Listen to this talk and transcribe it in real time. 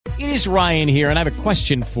It is Ryan here, and I have a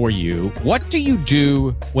question for you. What do you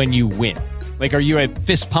do when you win? Like, are you a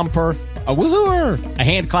fist pumper, a woohooer, a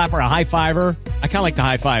hand clapper, a high fiver? I kind of like the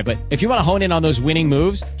high five, but if you want to hone in on those winning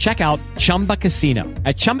moves, check out Chumba Casino.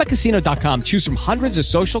 At ChumbaCasino.com, choose from hundreds of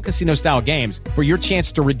social casino-style games for your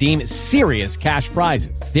chance to redeem serious cash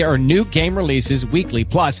prizes. There are new game releases weekly,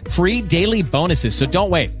 plus free daily bonuses. So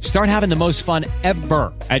don't wait. Start having the most fun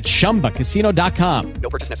ever at ChumbaCasino.com.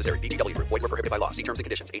 No purchase necessary. VGW Group. Void where prohibited by law. See terms and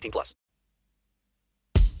conditions. 18 plus.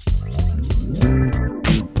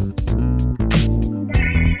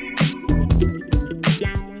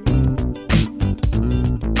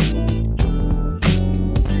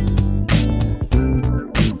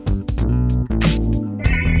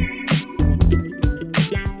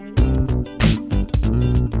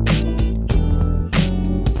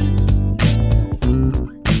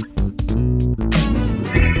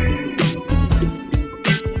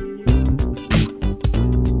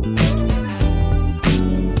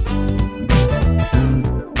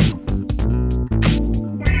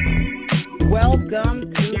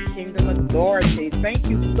 Welcome to Kingdom Authority. Thank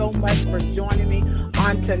you so much for joining me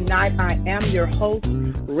on tonight. I am your host,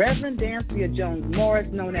 Reverend Dansiea Jones-Morris,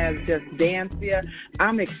 known as just Dansiea.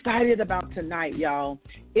 I'm excited about tonight, y'all.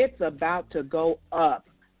 It's about to go up.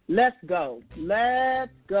 Let's go.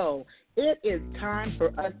 Let's go. It is time for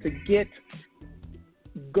us to get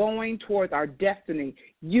going towards our destiny.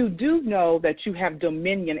 You do know that you have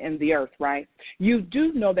dominion in the earth, right? You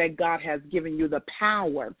do know that God has given you the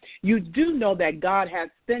power. You do know that God has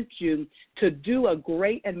sent you to do a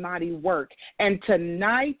great and mighty work. And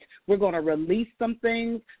tonight, we're going to release some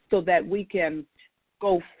things so that we can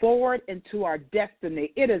go forward into our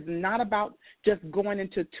destiny. It is not about just going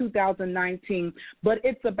into 2019, but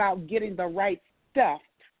it's about getting the right stuff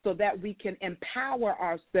so that we can empower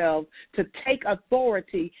ourselves to take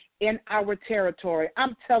authority in our territory.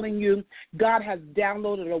 I'm telling you, God has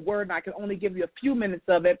downloaded a word, and I can only give you a few minutes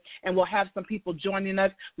of it, and we'll have some people joining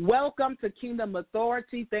us. Welcome to Kingdom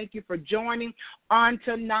Authority. Thank you for joining on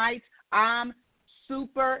tonight. I'm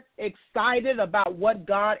super excited about what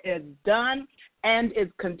God has done and is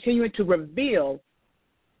continuing to reveal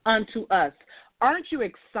unto us. Aren't you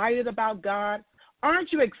excited about God?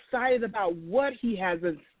 Aren't you excited about what he has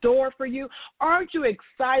in store for you? Aren't you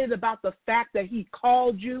excited about the fact that he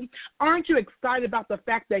called you? Aren't you excited about the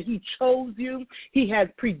fact that he chose you? He has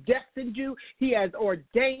predestined you. He has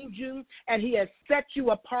ordained you, and he has set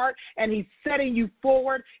you apart, and he's setting you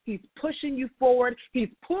forward. He's pushing you forward. He's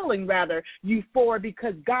pulling, rather, you forward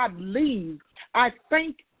because God leads. I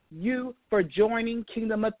thank you for joining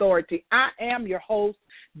Kingdom Authority. I am your host,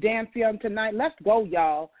 Dansiea, tonight. Let's go,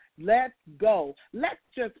 y'all. Let's go. Let's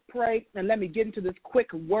just pray, and let me get into this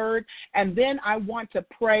quick word, and then I want to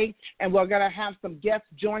pray, and we're going to have some guests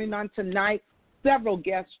joining on tonight, several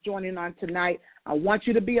guests joining on tonight. I want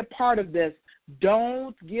you to be a part of this.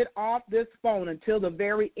 Don't get off this phone until the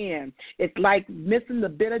very end. It's like missing the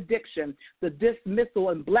benediction, the dismissal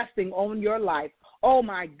and blessing on your life. Oh,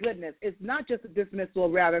 my goodness. It's not just a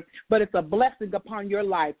dismissal, rather, but it's a blessing upon your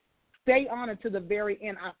life. Stay on it to the very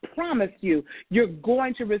end. I promise you, you're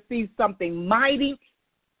going to receive something mighty,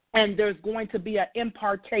 and there's going to be an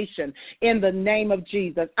impartation in the name of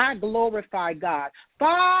Jesus. I glorify God.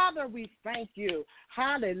 Father, we thank you.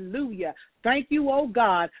 Hallelujah. Thank you, oh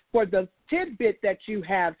God, for the tidbit that you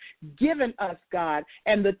have given us, God,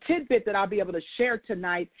 and the tidbit that I'll be able to share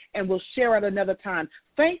tonight, and we'll share at another time.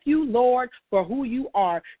 Thank you, Lord, for who you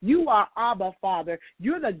are. You are Abba, Father.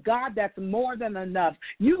 You're the God that's more than enough.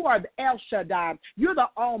 You are the El Shaddai. You're the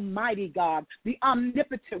Almighty God, the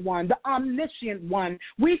omnipotent one, the omniscient one.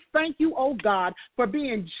 We thank you, oh God, for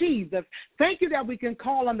being Jesus. Thank you that we can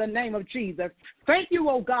call on the name of Jesus. Thank you,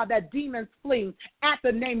 oh God, that demons flee at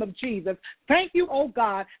the name of Jesus. Thank you, oh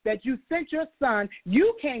God, that you sent your son.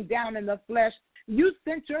 You came down in the flesh. You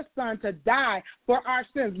sent your son to die for our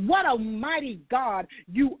sins. What a mighty God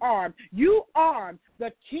you are. You are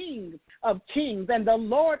the King of kings and the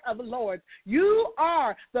Lord of lords. You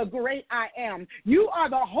are the great I am. You are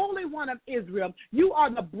the Holy One of Israel. You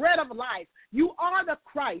are the bread of life. You are the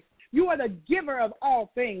Christ. You are the giver of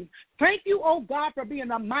all things. Thank you, oh God, for being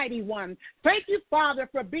the mighty one. Thank you, Father,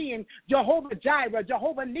 for being Jehovah Jireh,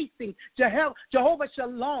 Jehovah Nissi, Jehovah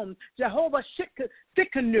Shalom, Jehovah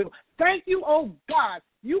Sikkenu. Thank you, oh God.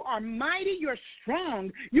 You are mighty, you're strong,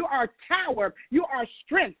 you are tower, you are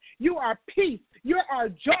strength, you are peace, you're our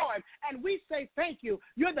joy. And we say thank you.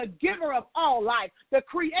 You're the giver of all life, the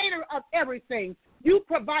creator of everything. You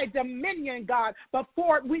provide dominion, God,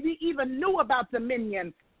 before we even knew about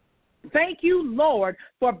dominion. thank you, Lord,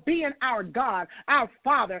 for being our God, our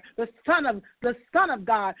Father, the Son of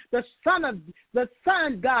God, the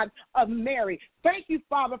Son, God, of Mary. Thank you,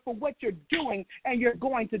 Father, for what you're doing and you're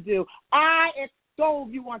going to do. I extol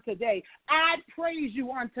you on today. I praise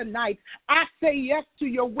you on tonight. I say yes to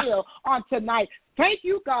your will on tonight. Thank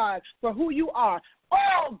you, God, for who you are.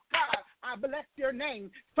 Oh, God, I bless your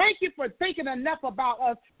name. Thank you for thinking enough about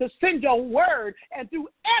us to send your word, and through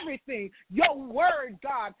everything, your word,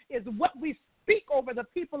 God, is what we speak over the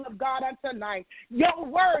people of God on tonight. Your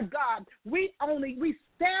word, God, we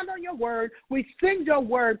stand on your word. We send your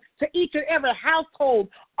word to each and every household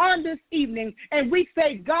on this evening, and we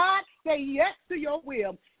say, God, say yes to your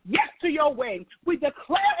will, yes to your way. We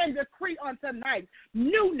declare and decree on tonight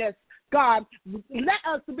newness, God.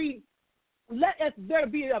 Let there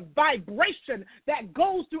be a vibration that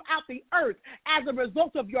goes throughout the earth as a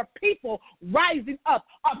result of your people rising up,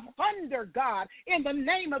 a thunder, God, in the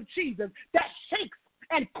name of Jesus, that shakes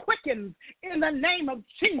and quickens in the name of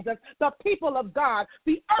Jesus, the people of God,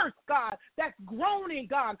 the earth, God, that's groaning,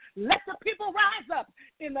 God. Let the people rise up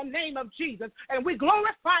in the name of Jesus, and we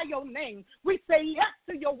glorify your name. We say yes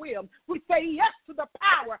to your will. We say yes to the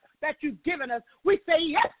power that you've given us. We say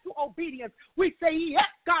yes to obedience. We say yes,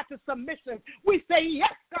 God, to submission. We say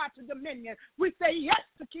yes, God, to dominion. We say yes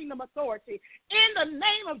to kingdom authority. In the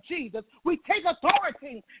name of Jesus, we take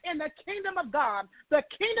authority in the kingdom of God. The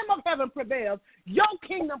kingdom of heaven prevails. Your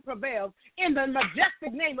kingdom prevails in the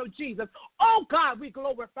majestic name of Jesus. Oh, God, we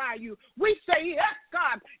glorify you. We say, yes,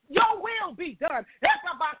 God, your will be done.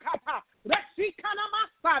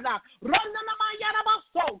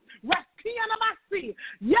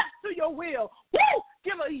 Yes to your will. Woo!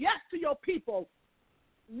 Give a yes to your people.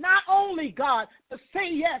 Not only, God, to say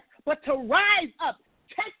yes, but to rise up,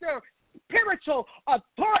 take their spiritual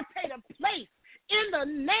authoritative place in the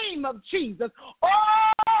name of Jesus. Oh,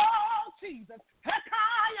 Jesus.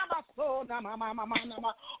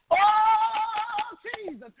 Oh,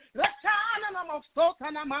 Jesus.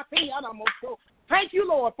 Thank you,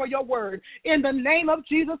 Lord, for your word. In the name of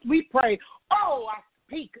Jesus, we pray. Oh, I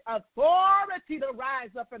speak authority to rise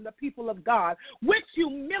up in the people of God with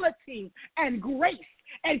humility and grace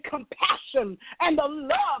and compassion and the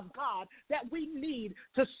love, God, that we need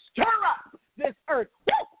to stir up this earth.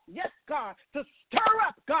 Woo! Yes, God, to stir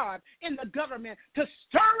up, God, in the government, to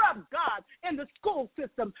stir up, God, in the school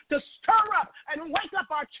system, to stir up and wake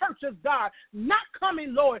up our churches, God, not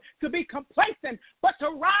coming, Lord, to be complacent, but to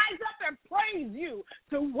rise up and praise you,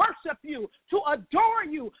 to worship you, to adore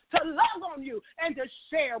you, to love on you, and to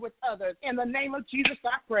share with others. In the name of Jesus,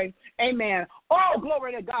 I pray. Amen. Oh,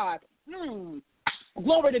 glory to God.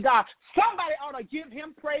 Glory to God. Somebody ought to give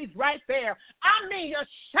him praise right there. I mean, a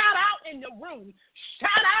shout out in your room.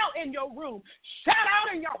 Shout out in your room. Shout out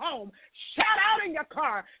in your home. Shout out in your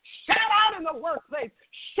car. Shout out in the workplace.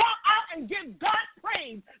 Shout out and give God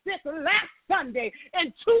praise this last Sunday in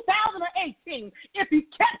 2018. If he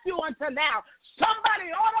kept you until now,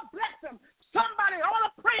 somebody ought to bless him. Somebody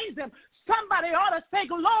ought to praise him. Somebody ought to say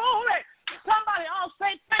glory. Somebody ought to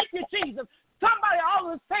say thank you, Jesus. Somebody ought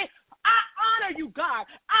to say, I honor you, God.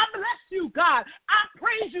 I bless you, God. I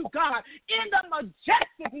praise you, God, in the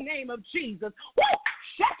majestic name of Jesus. Woo!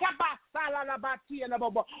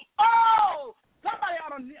 Oh, somebody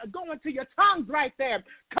ought to go into your tongues right there.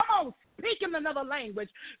 Come on, speak in another language,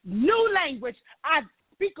 new language. I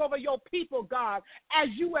speak over your people, God, as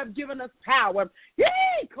you have given us power.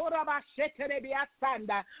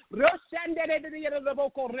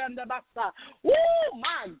 Oh,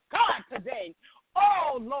 my God, today.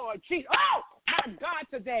 Oh, Lord Jesus. Oh, my God,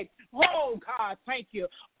 today. Oh, God, thank you.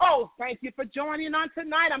 Oh, thank you for joining on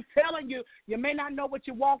tonight. I'm telling you, you may not know what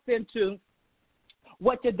you walked into,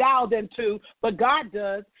 what you dialed into, but God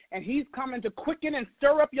does, and he's coming to quicken and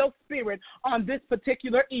stir up your spirit on this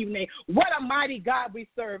particular evening. What a mighty God we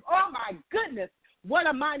serve. Oh, my goodness. What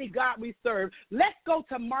a mighty God we serve. Let's go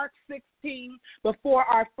to Mark 16 before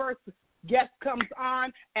our first guest comes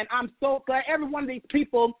on, and I'm so glad every one of these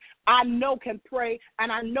people I know can pray,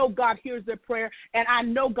 and I know God hears their prayer, and I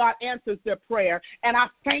know God answers their prayer, and I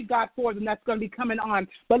thank God for them that's going to be coming on.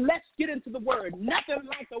 But let's get into the word. Nothing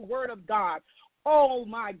like the word of God. Oh,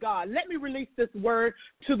 my God. Let me release this word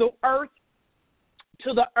to the earth,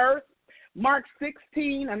 Mark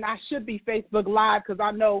 16, and I should be Facebook Live because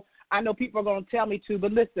I know people are going to tell me to,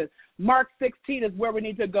 but listen, Mark 16 is where we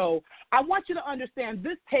need to go. I want you to understand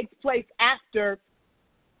this takes place after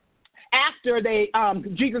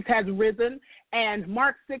Jesus has risen, and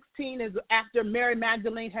Mark 16 is after Mary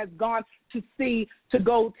Magdalene has gone to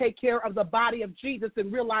go take care of the body of Jesus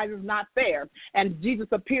and realize it's not fair. And Jesus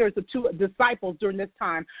appears to two disciples during this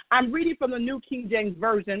time. I'm reading from the New King James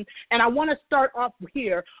Version, and I want to start off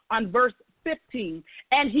here on verse 15.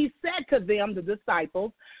 And he said to them, the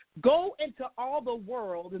disciples, go into all the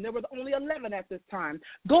world, and there were only 11 at this time.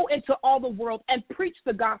 Go into all the world and preach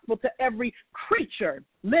the gospel to every creature.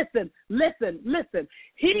 Listen, listen, listen.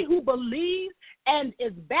 He who believes and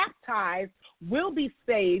is baptized will be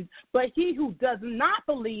saved, but he who does not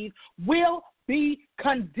believe will be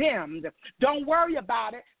condemned. Don't worry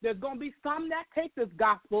about it. There's going to be some that take this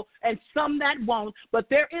gospel and some that won't, but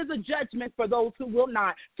there is a judgment for those who will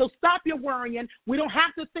not. So stop your worrying. We don't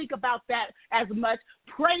have to think about that as much.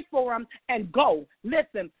 Pray for them and go.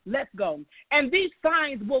 Listen, let's go. And these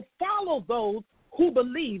signs will follow those who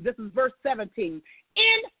believe. This is verse 17.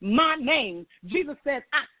 In my name, Jesus said,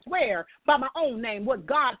 I swear by my own name, what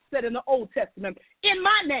God said in the Old Testament. In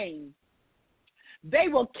my name, they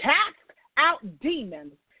will cast out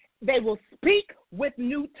demons. They will speak with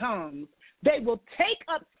new tongues. They will take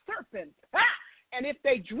up serpents. And if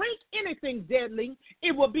they drink anything deadly,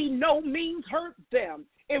 it will by no means hurt them.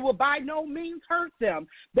 It will by no means hurt them.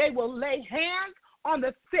 They will lay hands on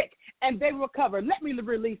the sick and they will recover. Let me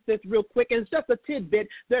release this real quick. It's just a tidbit.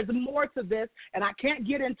 There's more to this, and I can't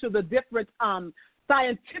get into the different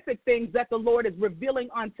scientific things that the Lord is revealing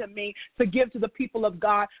unto me to give to the people of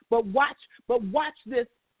God. But watch this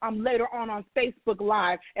later on Facebook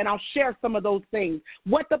Live, and I'll share some of those things.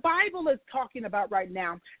 What the Bible is talking about right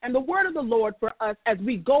now, and the word of the Lord for us as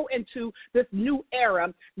we go into this new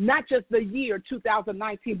era, not just the year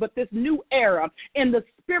 2019, but this new era in the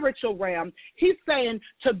spiritual realm, he's saying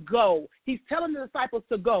to go. He's telling the disciples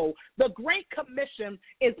to go. The Great Commission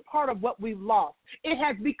is part of what we've lost. It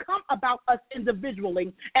has become about us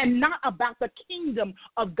individually and not about the kingdom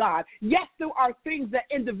of God. Yes, there are things that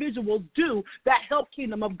individuals do that help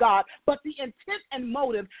kingdom of God, but the intent and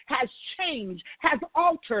motive has changed, has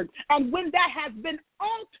altered. And when that has been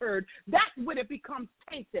altered, that's when it becomes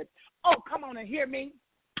tainted. Oh, come on and hear me.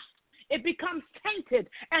 It becomes tainted,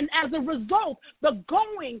 and as a result, the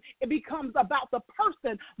going, it becomes about the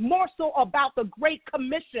person, more so about the Great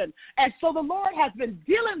Commission. And so the Lord has been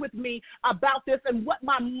dealing with me about this and what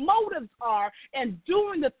my motives are in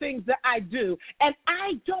doing the things that I do. And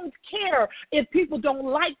I don't care if people don't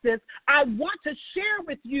like this. I want to share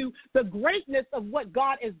with you the greatness of what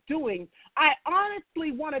God is doing. I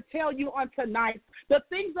honestly want to tell you on tonight the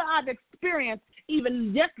things that I've experienced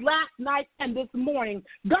even just last night and this morning.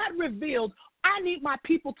 God revealed I need my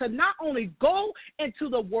people to not only go into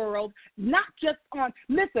the world, not just on,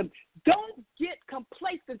 listen, don't get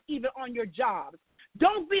complacent even on your jobs.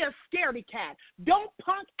 Don't be a scaredy cat. Don't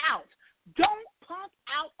punk out. Don't punk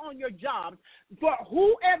out on your jobs. For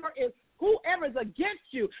whoever is against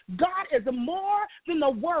you, God is more than the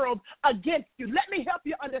world against you. Let me help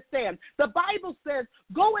you understand. The Bible says,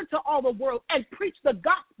 go into all the world and preach the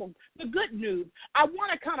gospel, the good news. I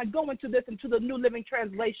want to kind of go into this into the New Living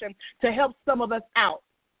Translation to help some of us out.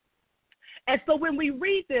 And so when we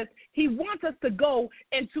read this, he wants us to go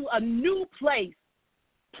into a new place,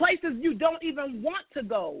 places you don't even want to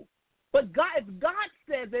go. But God, if God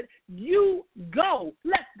says it, you go.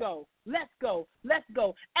 Let's go. Let's go. Let's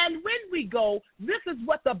go. And when we go, this is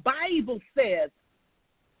what the Bible says.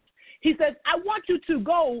 He says, I want you to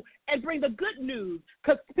go and bring the good news,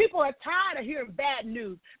 because people are tired of hearing bad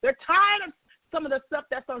news. They're tired of some of the stuff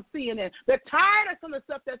that's on CNN. They're tired of some of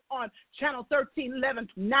the stuff that's on channel 13, 11,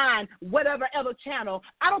 9, whatever other channel.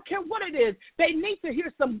 I don't care what it is. They need to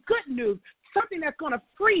hear some good news, something that's going to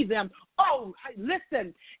free them. Oh,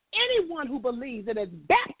 listen, anyone who believes and is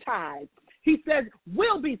baptized, he says,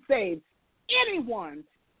 will be saved. Anyone,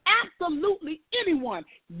 absolutely anyone.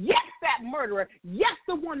 Yes, that murderer. Yes,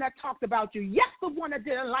 the one that talked about you. Yes, the one that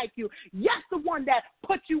didn't like you. Yes, the one that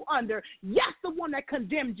put you under. Yes, the one that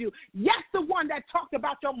condemned you. Yes, the one that talked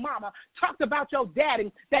about your mama, talked about your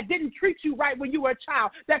daddy, that didn't treat you right when you were a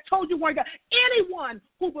child, that told you weren't good. Anyone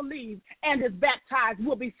who believes and is baptized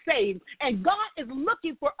will be saved. And God is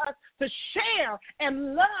looking for us to share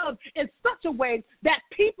and love in such a way that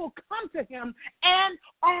people come to him and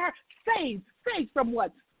are saved. Saved from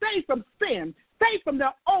what? Saved from sin. Saved from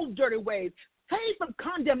their old dirty ways. Saved from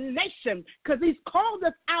condemnation, because he's called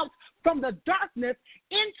us out from the darkness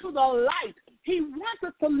into the light. He wants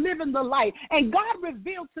us to live in the light. And God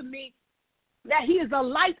revealed to me that he is the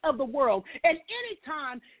light of the world. And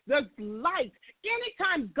anytime there's light,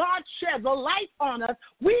 anytime God sheds a light on us,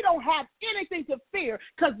 we don't have anything to fear,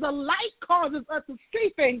 because the light causes us to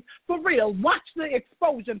see things for real. Watch the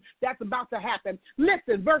explosion that's about to happen.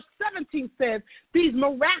 Listen, verse 17 says, these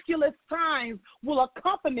miraculous signs will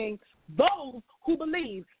accompany those who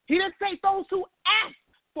believe. He didn't say those who ask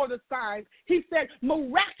for the signs. He said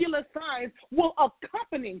miraculous signs will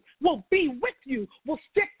accompany, will be with you, will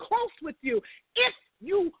stick close with you if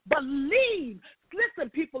you believe. Listen,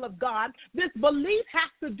 people of God, this belief has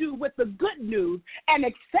to do with the good news and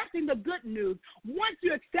accepting the good news. Once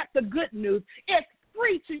you accept the good news, it's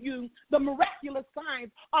free to you. The miraculous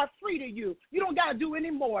signs are free to you. You don't got to do any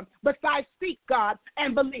more besides seek God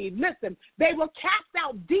and believe. Listen, they will cast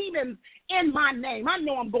out demons in my name. I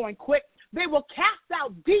know I'm going quick. They will cast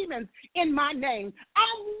out demons in my name.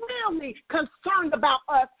 I'm really concerned about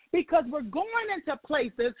us because we're going into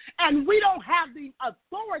places and we don't have the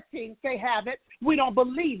authority. They have it. We don't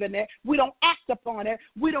believe in it. We don't act upon it.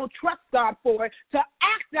 We don't trust God for it to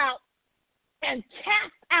act out and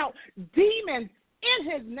cast out demons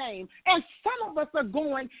in his name. And some of us are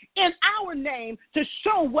going in our name to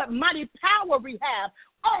show what mighty power we have.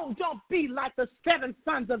 Oh, don't be like the 7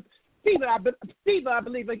 sons of Sceva, I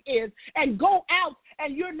believe it is, and go out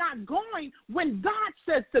and you're not going when God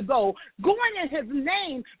says to go. Going in his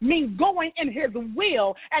name means going in his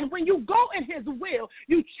will. And when you go in his will,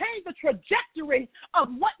 you change the trajectory of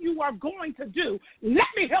what you are going to do. Let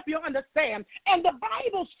me help you understand. And the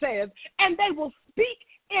Bible says, and they will speak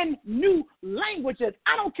in new languages.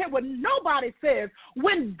 I don't care what nobody says.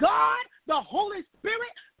 When God, the Holy Spirit,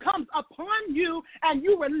 comes upon you and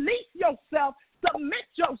you release yourself, submit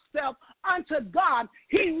yourself unto God,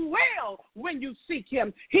 he will when you seek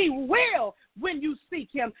him. He will when you seek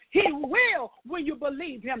him. He will when you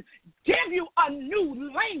believe him. Give you a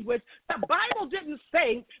new language. The Bible didn't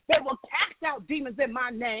say they will cast out demons in my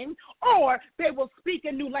name or they will speak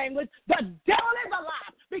in new language. The devil is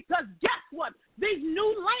alive because guess what? These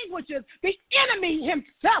new languages, the enemy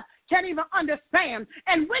himself can't even understand.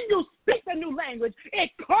 And when you speak a new language, it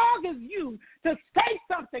causes you to say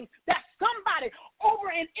something that somebody over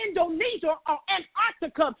in Indonesia or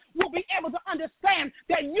Antarctica will be able to understand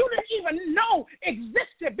that you didn't even know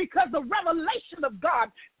existed because the revelation of God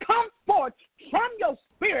comes forth from your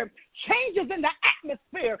spirit, changes in the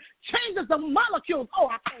atmosphere, changes the molecules. Oh,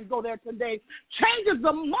 I can't go there today. Changes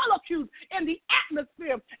the molecules in the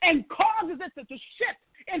atmosphere and causes it to shift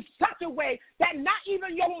in such a way that not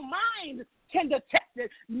even your mind can detect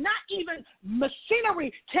it. Not even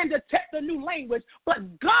machinery can detect the new language,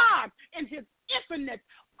 but God in his infinite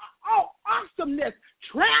awesomeness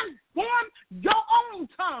transform your own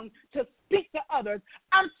tongue to speak to others.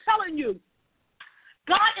 I'm telling you,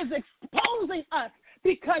 God is exposing us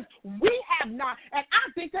because we have not, and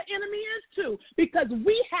I think the enemy is too, because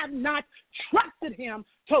we have not trusted him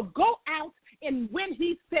to go out and when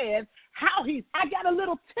he says how I got a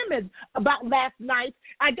little timid about last night.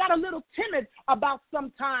 I got a little timid about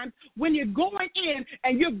sometimes when you're going in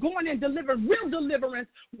and you're going and delivering real deliverance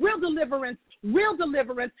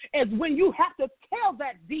is when you have to tell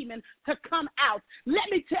that demon to come out.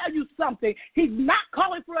 Let me tell you something. He's not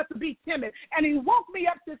calling for us to be timid. And he woke me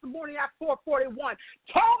up this morning at 4:41,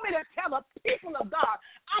 told me to tell the people of God,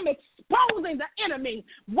 I'm exposing the enemy.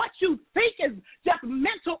 What you think is just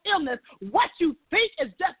mental illness, what you think is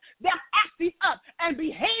just them acting up and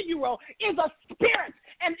behavioral is a spirit.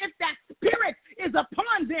 And if that spirit is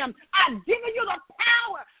upon them, I've given you the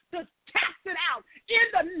power to cast it out in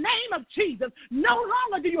the name of Jesus. No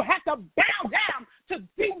longer do you have to bow down to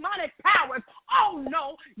demonic powers. Oh,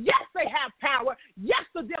 no. Yes, they have power. Yes,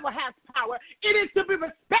 the devil has power. It is to be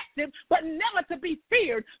respected, but never to be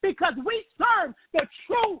feared because we serve the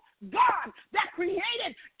true God that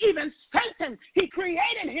created even Satan. He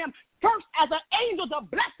created him first as an angel to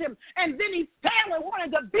bless him, and then he fell and wanted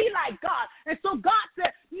to be like God. And so God said,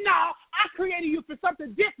 no, I created you for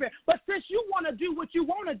something different, but since you want to do what you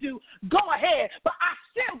want to do, go ahead. But I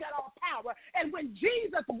still got all power. And when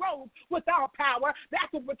Jesus rose with our power,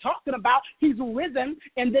 that's what we're talking about. He's risen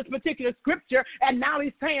in this particular scripture, and now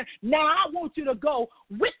he's saying, now I want you to go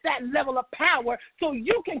with that level of power so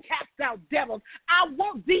you can cast out devils. I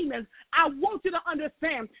want demons. I want you to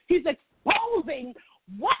understand he's exposing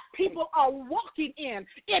what people are walking in.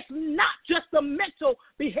 It's not just the mental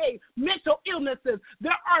illnesses.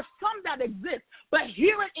 There are some that exist, but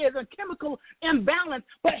here it is, a chemical imbalance.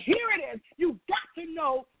 But here it is. You've got to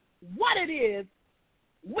know what it is,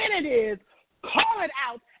 when it is, call it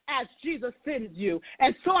out as Jesus sends you.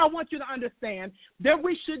 And so I want you to understand that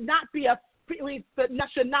we should not be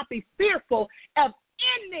fearful of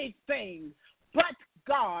anything but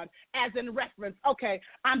God, as in reference. Okay,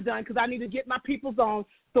 I'm done because I need to get my peoples on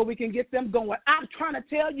so we can get them going. I'm trying to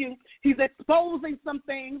tell you, he's exposing some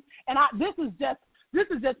things, and this is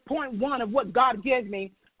just point one of what God gave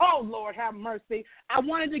me. Oh, Lord, have mercy. I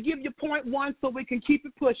wanted to give you point one so we can keep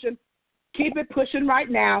it pushing. Keep it pushing right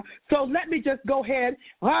now. So let me just go ahead.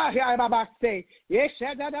 I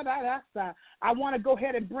want to go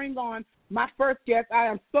ahead and bring on my first guest. I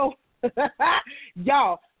am so,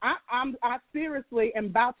 y'all, I seriously am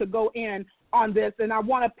about to go in on this, and I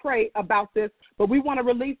want to pray about this, but we want to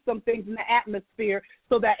release some things in the atmosphere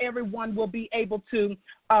so that everyone will be able to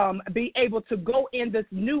go in this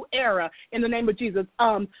new era in the name of Jesus.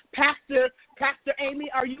 Pastor Amy,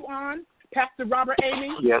 are you on? Pastor Robert Amy?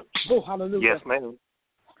 Yes. Oh, hallelujah. Yes, ma'am.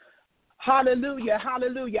 Hallelujah,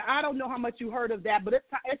 hallelujah. I don't know how much you heard of that, but it's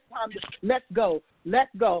time to let's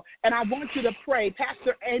go. And I want you to pray.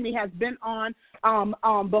 Pastor Amy has been on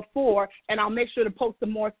before, and I'll make sure to post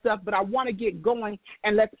some more stuff, but I want to get going,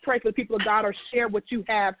 and let's pray for the people of God or share what you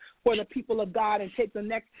have for the people of God and take the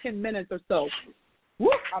next 10 minutes or so.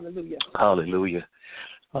 Woo, hallelujah. Hallelujah.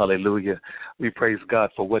 Hallelujah. We praise God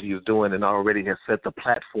for what he is doing and already has set the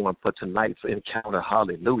platform for tonight's encounter.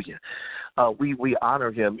 Hallelujah. We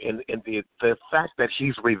honor him in the fact that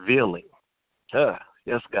he's revealing.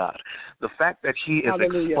 Yes, God. The fact that he is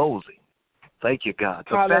Hallelujah. exposing. Thank you, God.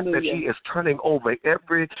 The Hallelujah. fact that he is turning over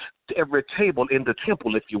every table in the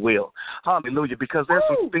temple, if you will. Hallelujah. Because there's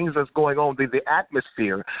some things that's going on in the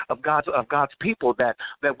atmosphere of God's people that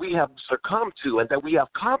we have succumbed to and that we have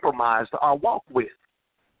compromised our walk with.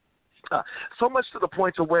 So much to the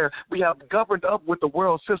point to where we have governed up with the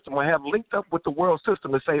world system or have linked up with the world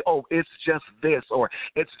system and say, oh, it's just this or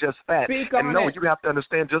it's just that. And no, you have to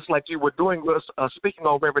understand, just like you were doing, speaking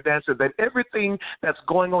on Reverend Dansiea, that everything that's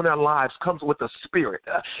going on in our lives comes with a spirit.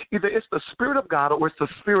 Either it's the spirit of God or it's the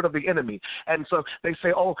spirit of the enemy. And so they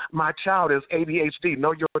say, oh, my child is ADHD.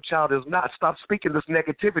 No, your child is not. Stop speaking this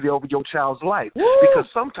negativity over your child's life. Woo! Because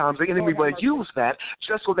sometimes the enemy will use that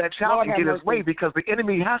just so that child can get his way, because the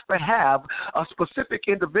enemy has to have a specific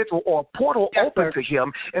individual or a portal open to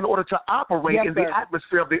him in order to operate in the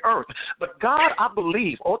atmosphere of the earth. But God, I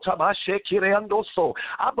believe, I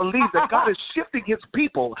believe that God is shifting his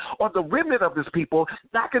people or the remnant of his people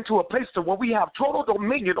back into a place to where we have total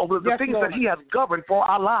dominion over the things that he has governed for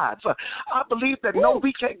our lives. I believe that no,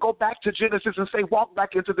 we can't go back to Genesis and say walk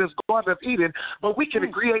back into this Garden of Eden, but we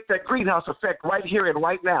can create that greenhouse effect right here and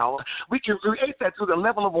right now. We can create that through the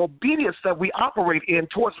level of obedience that we operate in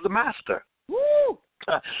towards the master.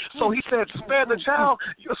 So he said, spare the child,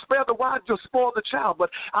 you spare the rod, you'll spoil the child. But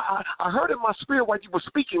I heard in my spirit while you were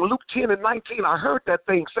speaking, Luke 10:19, I heard that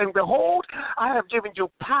thing saying, behold, I have given you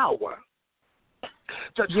power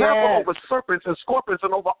to trample over serpents and scorpions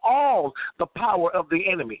and over all the power of the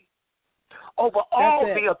enemy. Over all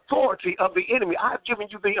the authority of the enemy. I've given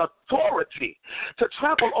you the authority to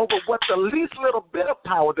trample over what the least little bit of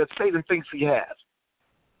power that Satan thinks he has.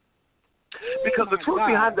 Because the truth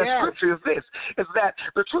behind that scripture is this, is that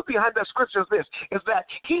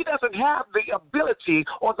he doesn't have the ability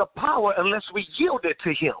or the power unless we yield it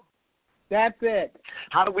to him. That's it.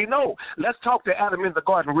 How do we know? Let's talk to Adam in the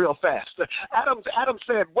garden real fast. Adam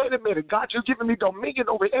said, wait a minute, God, you've given me dominion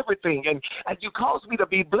over everything, and you caused me to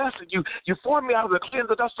be blessed, and you formed me out of the clean of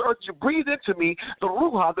the dust of the earth. You breathed into me the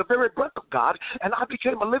Ruha, the very breath of God, and I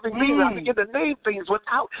became a living being. I began to name things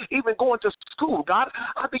without even going to school. God,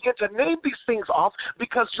 I began to name these things off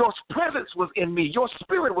because your presence was in me. Your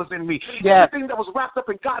spirit was in me. Everything that was wrapped up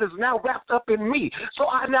in God is now wrapped up in me. So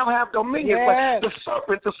I now have dominion. But the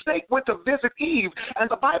serpent, the snake, went to visit Eve, and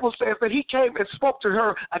the Bible says that he came and spoke to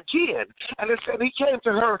her again, and it said he came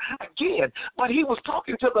to her again, but he was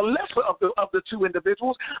talking to the lesser of the two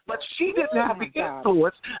individuals, but she didn't have the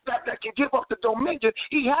influence that can give up the dominion.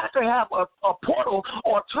 He had to have a portal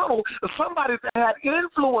or a tunnel, somebody that had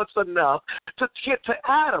influence enough to get to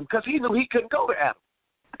Adam, because he knew he couldn't go to Adam.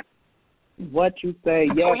 What you say,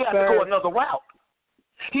 so he had to go another route.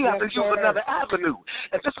 He has to use another avenue.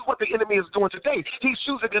 And this is what the enemy is doing today. He's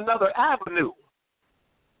using another avenue.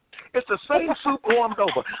 It's the same soup warmed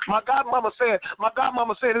over. My godmama said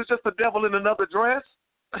it's just the devil in another dress.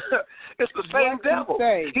 It's the same devil.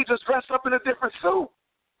 He just dressed up in a different suit.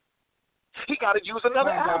 He got to use another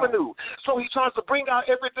avenue. So he tries to bring out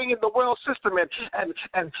everything in the world system,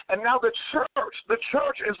 and now the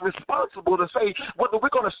church is responsible to say whether we're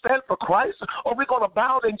going to stand for Christ or we're going to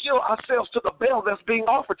bow and yield ourselves to the Baal that's being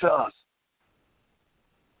offered to us.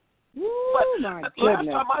 But last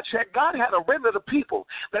time I checked, God had a remnant of people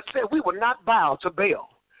that said we will not bow to Baal.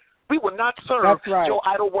 We will not serve your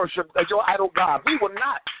idol worship, your idol God. We will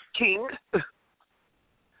not, King.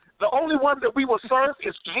 The only one that we will serve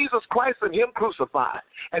is Jesus Christ and him crucified.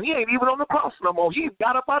 And he ain't even on the cross no more. He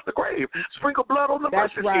got up out the grave, sprinkled blood on the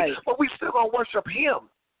mercy seat. But we still going to worship him.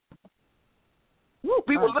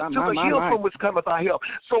 We will look to the hill from which cometh our help.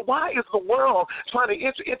 So why is the world trying to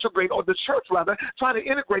integrate, or the church rather, trying to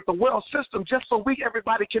integrate the world system just so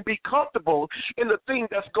everybody can be comfortable in the thing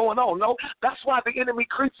that's going on? No, that's why the enemy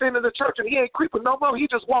creeps into the church, and he ain't creeping no more. He's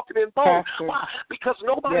just walking in bold. Why? Because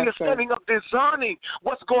nobody is standing up discerning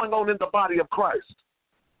what's going on in the body of Christ.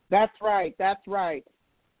 That's right. That's right.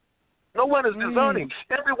 No one is discerning.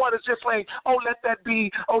 Everyone is just saying, oh, let that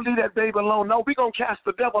be. Oh, leave that baby alone. No, we're going to cast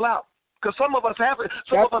the devil out. Because some of us have it.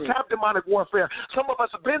 Some of us have demonic warfare. Some of us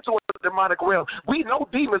have been to a demonic realm. We know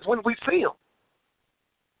demons when we see them.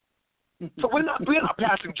 So we're not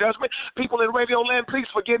passing judgment. People in Radio Land, please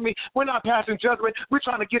forgive me. We're not passing judgment. We're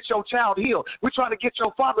trying to get your child healed. We're trying to get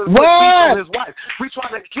your father to on his wife. We're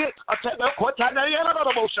trying to get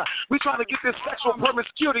this sexual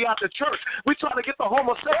promiscuity out the church. We're trying to get the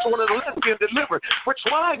homosexual and the lesbian delivered. We're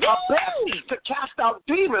trying our best to cast out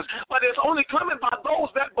demons, but it's only coming by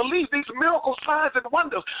those that believe these miracle signs and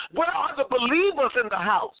wonders. Where are the believers in the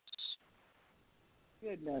house?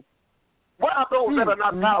 Goodness. Where are those that are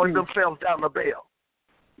not bowing themselves down the bell?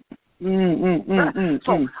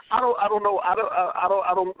 So I don't know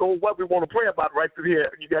what we want to pray about right through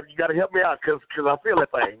here. You got to help me out because I feel that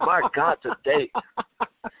thing. My God, today.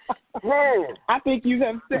 I think you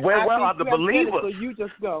have said. Where are the believers? So you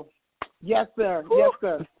just go. Yes, sir. Yes,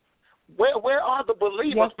 sir. Where are the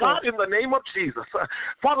believers? Yes, God, in the name of Jesus.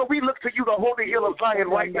 Father, we look to you, the holy hill of Zion,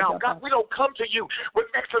 right now. God, we don't come to you with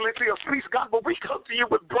excellency of speech, God, but we come to you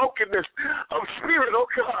with brokenness of spirit, oh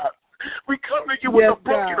God. We come to you with a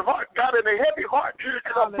broken heart, God, and a heavy heart,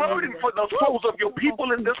 and a burden for the souls of your people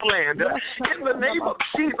in this land. In the name of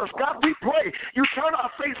Jesus, God, we pray you turn our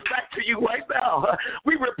face back to you right now.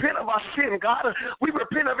 We repent of our sin, God. We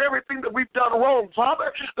repent of everything that we've done wrong, Father.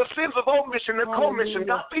 The sins of omission and commission,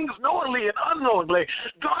 God, things knowingly and unknowingly.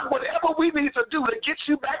 God, whatever we need to do to get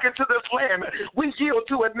you back into this land, we yield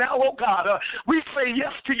to it now, oh God. We say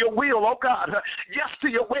yes to your will, oh God. Yes to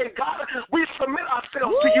your way, God. We submit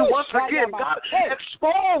ourselves to you once again, God.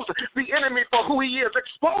 Expose the enemy for who he is.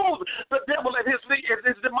 Expose the devil and his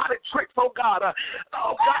demonic tricks, oh God.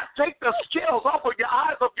 Oh God, take the scales off of your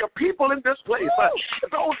eyes of your people in this place.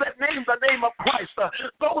 Those that name the name of Christ.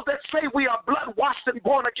 Those that say we are blood washed and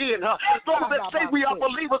born again. Those that say we are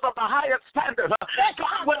believers of the highest standard.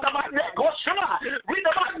 God, with the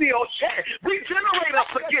regenerate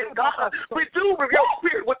us again, God. Renew your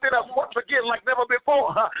spirit within us once again like never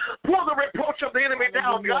before. Pour the reproach of the enemy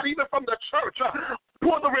down, God, even from the church.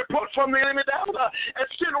 Pour the reproach from the enemy down and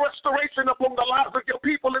send restoration upon the lives of your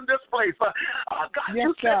people in this place. God,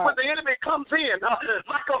 you said when the enemy comes in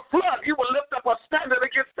like a flood, you will lift up a standard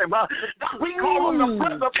against them. God, we call on the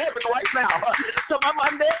presence of heaven right now.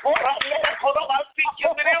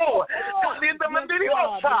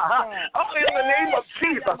 In the name of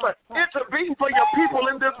Jesus, intervene for your people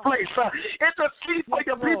in this place. Intercede for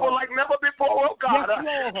your people like never before, oh God.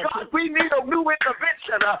 God, we need a new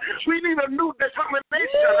intervention. We need a new determination.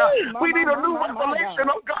 We need a new revelation,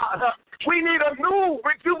 oh God. We need a new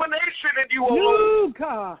rejuvenation in you, oh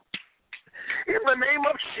God. In the name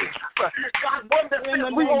of Jesus, God, one that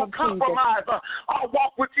says we won't compromise our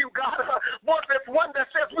walk with you, God. One that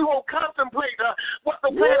says we won't contemplate what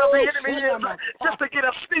the plan of the enemy is, just to get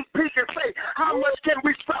a sneak peek and say, how much can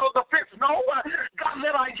we straddle the fence? No, God,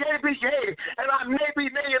 let our yea be yea and our nay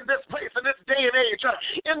be nay in this place, in this day and age.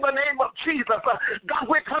 In the name of Jesus, God,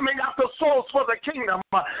 we're coming after souls for the kingdom,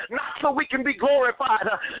 not so we can be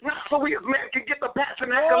glorified, not so we as men can get the pats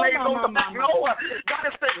and accolades on the back. No, God,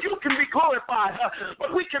 it's that you can be glorified.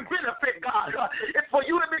 But we can benefit, God. It's for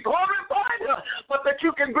you to be glorified, but that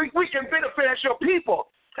we can benefit as your people.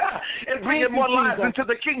 And bringing more lives into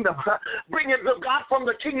the kingdom. Bringing God from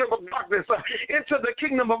the kingdom of darkness into the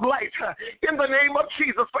kingdom of light. In the name of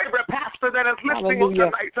Jesus, for every pastor that is listening on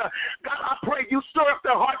tonight, God, I pray you stir up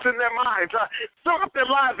their hearts and their minds. Stir up their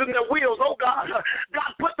lives and their wheels, oh God.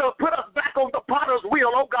 God, put us back on the potter's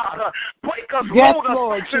wheel, oh God. Break us, mold us,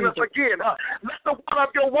 fashion us again. Let the word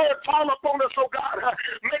of your word fall upon us, oh God.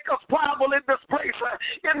 Make us pliable in this place.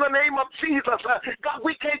 In the name of Jesus, God,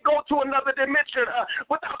 we can't go to another dimension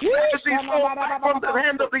without snatching these souls back from the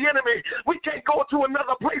hand of the enemy. We can't go to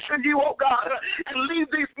another place in you, oh God, and leave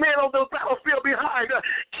these men on the battlefield behind.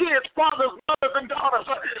 Kids, fathers, mothers, and daughters,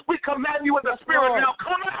 we command you in the spirit now.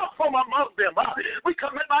 Come out from amongst them. We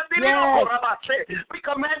command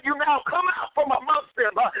you now. Come out from amongst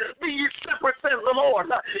them. Be ye separate, says the Lord.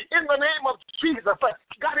 In the name of Jesus,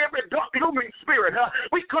 God, every dark, looming spirit,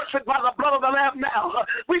 we curse it by the blood of the Lamb now.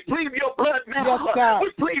 We plead your blood now.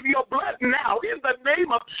 We plead your blood now. In the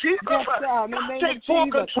name of Jesus, God, take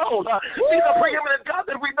full control. Be the preeminent God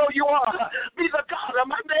that we know you are. Be the God of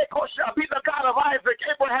my name, be the God of Isaac.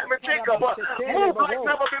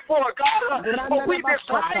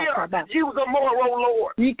 more, oh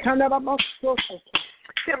Lord.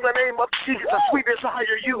 In the name of Jesus, we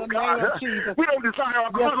desire you, God. We don't desire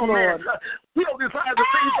a carnal man. We don't desire the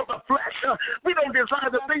things of the flesh. We don't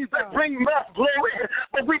desire the things that bring much glory.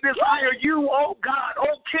 But we desire you, oh God,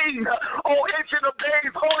 oh King, oh Ancient of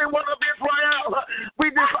Days, Holy One of Israel.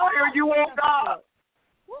 We desire you, oh God.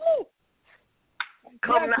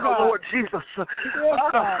 Come now, Lord Jesus.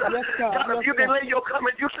 God, if you delay your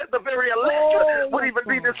coming, you said the very elect would even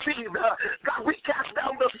be deceived. God, we cast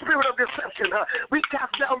down the spirit of deception. We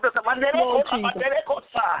cast down the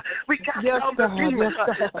demon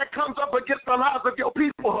that comes up against the lives of your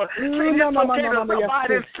people. Saying it's okay to abide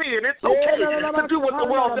in sin. It's okay to do what the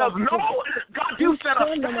world does. No, God, you set a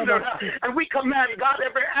standard, and we command, God,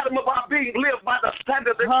 every atom of our being live by the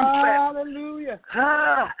standard that you set. Hallelujah.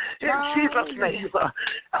 In Jesus' name.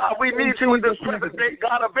 We need you in this present day,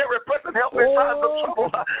 God, a very present help in times of trouble.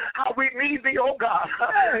 How we need thee, oh God.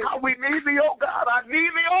 How we need thee, oh God. I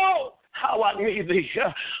need thee, oh. How I need thee.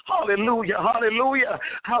 Hallelujah. Hallelujah.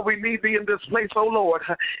 How we need thee in this place, oh Lord.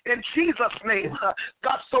 In Jesus' name,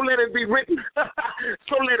 God, so let it be written.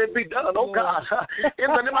 So let it be done, oh God.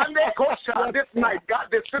 In the name of this night,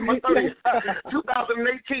 God, December 30th,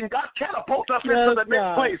 2018, God, catapult us into the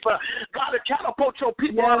next place. God, catapult your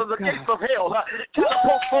people out of the gates of hell.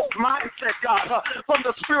 Catapult folks' mindset, God, from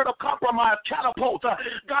the spirit of compromise. Catapult,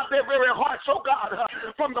 God, their very hearts, oh God,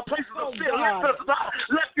 from the places of sin.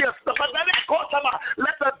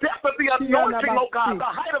 Let the depth of the anointing, oh God, the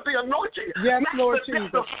height of the anointing, match the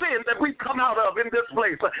depth of sin that we come out of in this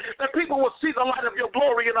place. That people will see the light of your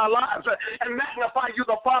glory in our lives and magnify you,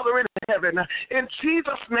 the Father in heaven. In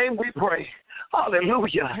Jesus' name we pray.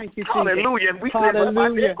 Hallelujah. Thank you, hallelujah. And we say,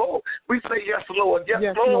 we say, yes, Lord. Yes,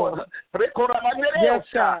 Lord. Yes,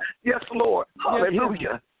 God. Yes, Lord.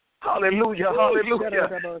 Hallelujah. Hallelujah, hallelujah.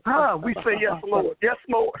 We say yes, Lord. Yes,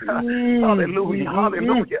 Lord. Hallelujah,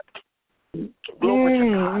 hallelujah. Glory to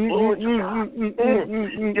God. Glory to God.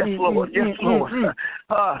 Yes, Lord. Yes, Lord.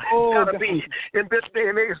 It's got to be, in this day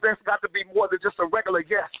and age, there's got to be more than just a regular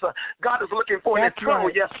yes. God is looking for an eternal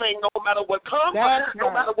yes, saying no matter what comes, no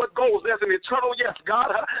matter what goes, there's an eternal yes,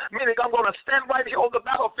 God. Meaning I'm going to stand right here on the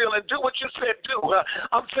battlefield and do what you said do.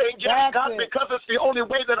 I'm saying yes, God, because it's the only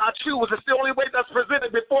way that I choose. It's the only way that's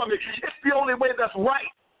presented before me. It's the only way that's right.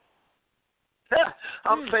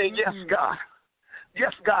 I'm saying yes, God.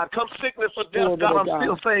 Yes, God. Come sickness or death, God, I'm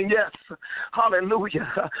still saying yes. Hallelujah.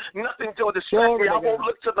 Nothing to distract me. I won't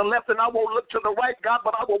look to the left and I won't look to the right, God,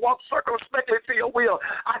 but I will walk circumspectly to your will.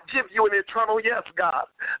 I give you an eternal yes, God.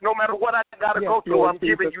 No matter what I got to go through, I'm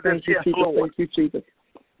giving you this yes, Lord. Thank you, Jesus.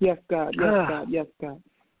 Yes, God. Yes, God. Yes, God.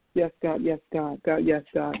 Yes, God. Yes, God. God, yes,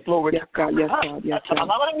 God. Glory yes, God. Yes, God. Yes, God.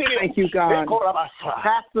 Thank you, God.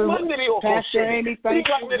 Pastor Amy, thank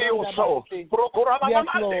you. Yes, Lord. Yes,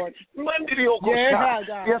 God.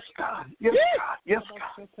 Yes, God. Yes,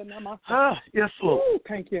 God. Yes, Lord.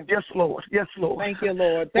 Thank you. Yes, Lord. Yes, Lord. Thank you,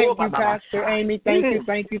 Lord. Thank you, Pastor Amy. Thank you.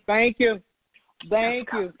 Thank you. Thank you. Thank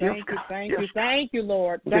you, thank you, thank you, thank you,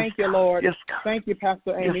 Lord. Thank you, Lord. Thank you,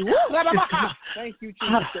 Pastor Amy. Thank you,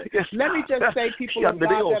 Jesus. Let me just say, people of God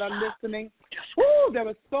that are listening, there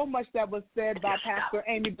was so much that was said by Pastor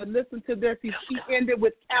Amy, but listen to this. She ended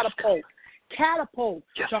with catapult. Catapult,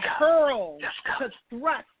 to hurl, to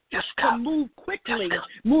thrust. To move quickly,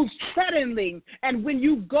 move suddenly. And when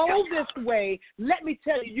you go this way, let me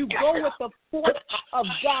tell you, you go with the force of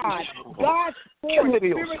God. God's force,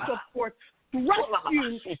 spiritual force, thrust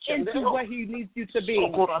you into what he needs you to be.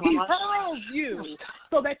 He hurls you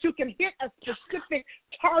so that you can hit a specific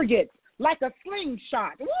target like a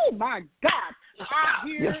slingshot. Oh, my God. I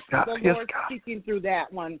hear the Lord speaking through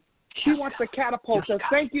that one. He wants to catapult us.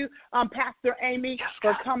 Thank you, Pastor Amy,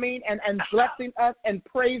 for coming and blessing us and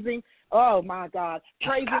praising. Oh my God,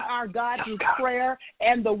 praising our God through prayer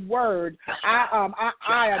and the Word.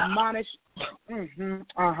 I admonish.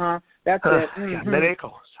 That's it.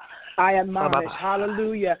 I admonish.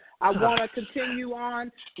 Hallelujah. I want to continue on.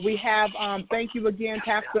 We have. Thank you again,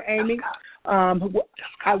 Pastor Amy.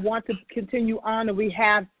 I want to continue on, and we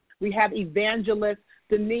have evangelist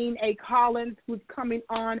Deneen A. Collins, who's coming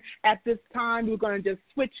on at this time. We're going to just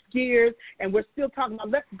switch gears, and we're still talking about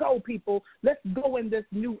let's go, people. Let's go in this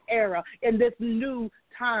new era, in this new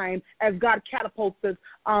time as God catapults us.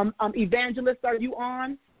 Evangelist, are you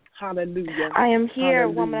on? Hallelujah. I am here,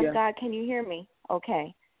 woman of God. Can you hear me?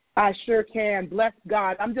 Okay. I sure can. Bless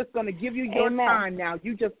God. I'm just going to give you your time now.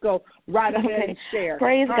 You just go right ahead and share.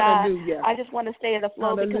 Praise Hallelujah. God. I just want to stay in the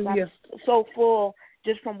flow because I'm so full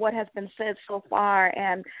just from what has been said so far,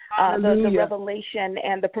 and the revelation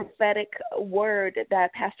and the prophetic word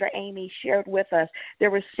that Pastor Amy shared with us.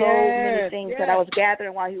 There were so many things that I was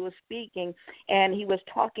gathering while he was speaking, and he was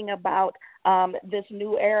talking about this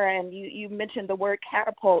new era, and you mentioned the word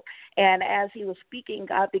catapult, and as he was speaking,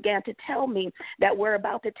 God began to tell me that we're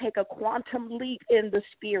about to take a quantum leap in the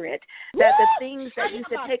spirit, that the things that used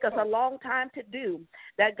to take us a long time to do,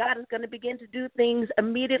 that God is going to begin to do things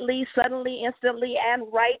immediately, suddenly, instantly, and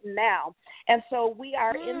right now. And so we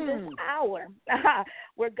are in this hour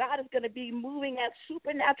where God is going to be moving at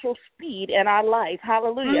supernatural speed in our life.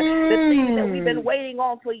 Hallelujah. The things that we've been waiting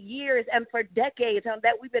on for years and for decades, and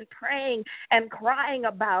that we've been praying and crying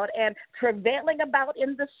about and travailing about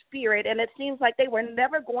in the spirit, and it seems like they were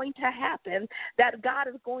never going to happen, that God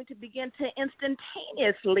is going to begin to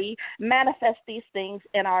instantaneously manifest these things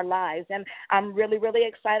in our lives. And I'm really, really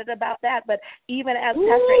excited about that. But even as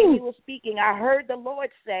Pastor Amy was speaking, I heard the Lord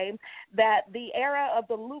say that the era of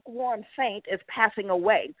the lukewarm saint is passing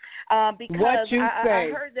away. Because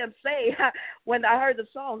I heard them say, when I heard the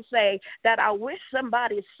song say, that I wish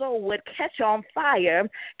somebody's soul would catch on fire,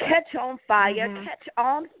 catch on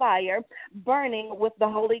fire, burning with the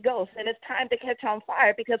Holy Ghost. And it's time to catch on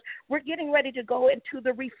fire, because we're getting ready to go into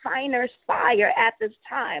the refiner's fire at this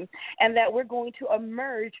time, and that we're going to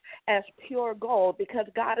emerge as pure gold, because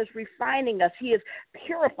God is refining us. He is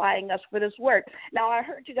purifying us for this work. Now, I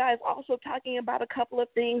heard you guys also talking about a couple of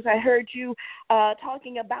things. I heard you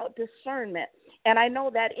talking about discernment. And I know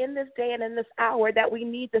that in this day and in this hour that we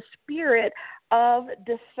need the spirit of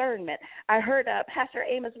discernment. I heard Pastor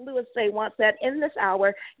Amos Lewis say once that in this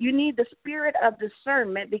hour you need the spirit of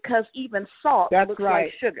discernment, because even salt looks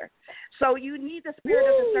like sugar. So you need the spirit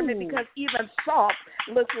of discernment, because even salt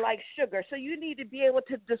looks like sugar. So you need to be able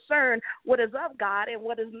to discern what is of God and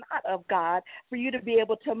what is not of God for you to be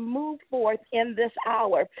able to move forth in this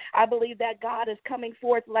hour. I believe that God is coming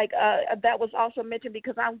forth, like that was also mentioned,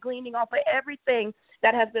 because I'm gleaning off of everything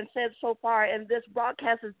that has been said so far, and this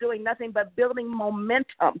broadcast is doing nothing but building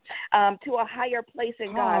momentum to a higher place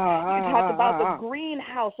in God. You talk about the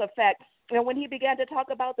greenhouse effect. And when he began to talk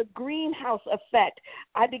about the greenhouse effect,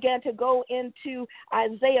 I began to go into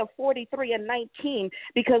Isaiah 43:19,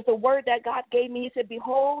 because the word that God gave me, he said,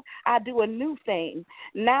 behold, I do a new thing.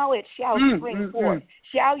 Now it shall spring forth.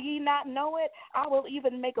 Shall ye not know it? I will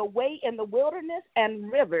even make a way in the wilderness and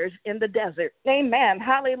rivers in the desert. Amen.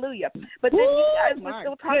 Hallelujah. But then you guys were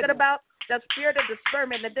still talking about the spirit of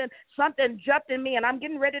discernment, and then something jumped in me, and I'm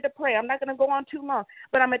getting ready to pray. I'm not going to go on too long,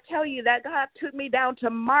 but I'm going to tell you that God took me down to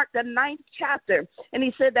Mark, the 9th chapter, and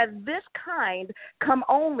he said that this kind come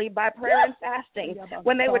only by prayer and fasting.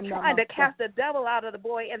 When they were trying to cast the devil out of the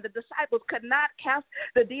boy, and the disciples could not cast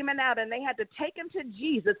the demon out, and they had to take him to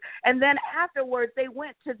Jesus, and then afterwards they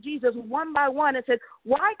went to Jesus one by one and said,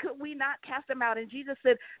 why could we not cast him out? And Jesus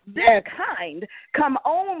said, this kind come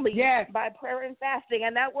only by prayer and fasting.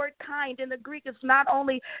 And that word kind in the Greek does not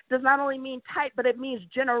only mean type, but it means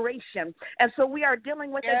generation. And so we are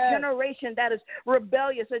dealing with a generation that is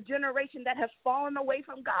rebellious, a generation that has fallen away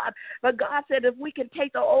from God. But God said, if we can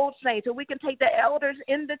take the old saints, if we can take the elders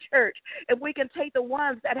in the church, if we can take the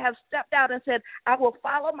ones that have stepped out and said, I will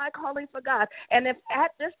follow my calling for God, and if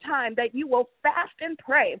at this time that you will fast and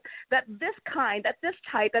pray, that this kind, that this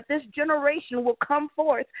type, that this generation will come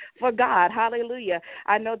forth for God. Hallelujah.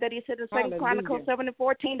 I know that he said in 2 Chronicles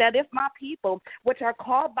 7:14 that if my people, which are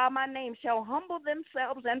called by my name, shall humble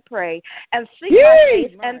themselves and pray and seek my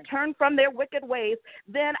face and turn from their wicked ways,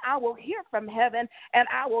 then I will hear from heaven and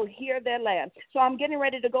I will hear their land. So I'm getting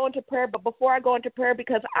ready to go into prayer, but before I go into prayer,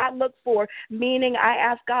 because I look for meaning, I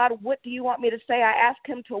ask God, what do you want me to say? I ask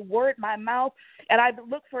him to word my mouth, and I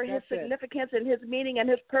look for his significance and his meaning and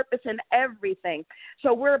his purpose in everything.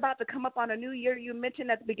 So we're about to come up on a new year. You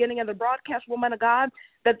mentioned at the beginning of the broadcast, woman of God,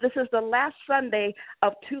 that this is the last Sunday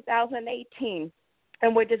of 2018.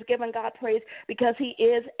 And we're just giving God praise because he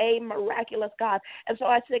is a miraculous God. And so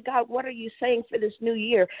I said, God, what are you saying for this new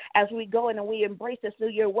year as we go in and we embrace this new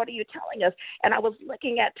year? What are you telling us? And I was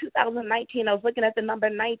looking at 2019. I was looking at the number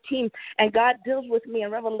 19, and God deals with me in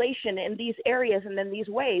Revelation in these areas and in these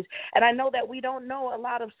ways. And I know that we don't know a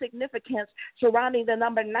lot of significance surrounding the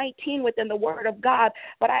number 19 within the Word of God,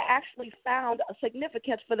 but I actually found a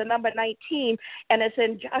significance for the number 19, and it's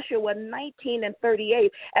in Joshua 19:38.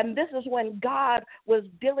 And this is when God was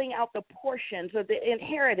dealing out the portions of the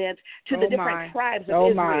inheritance to the different tribes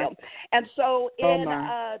of Israel. And so in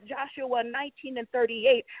Joshua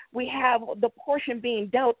 19:38, we have the portion being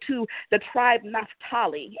dealt to the tribe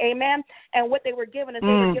Naphtali. Amen. And what they were given is they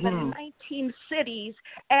were given 19 cities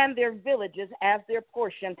and their villages as their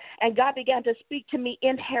portion. And God began to speak to me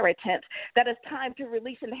inheritance, that it's time to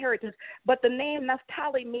release inheritance. But the name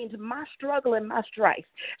Naphtali means my struggle and my strife.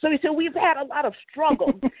 So he said, we've had a lot of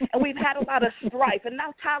struggle and we've had a lot of strife. And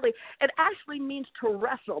Naphtali, it actually means to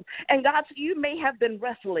wrestle. And God said, you may have been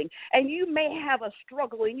wrestling and you may have a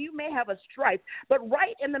struggle and you may have a strife. But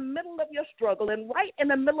right in the middle of your struggle and right in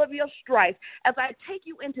the middle of your strife, as I take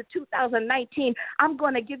you into 2019, I'm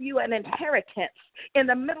going to give you an inheritance in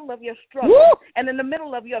the middle of your struggle and in the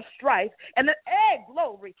middle of your strife. And then,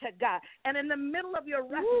 glory to God. And in the middle of your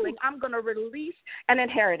wrestling, I'm going to release an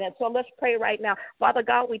inheritance. So let's pray right now. Father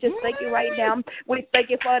God, we just thank you right now. We thank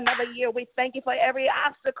you for another year. We thank you for every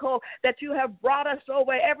obstacle that you have brought us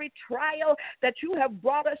over, every trial that you have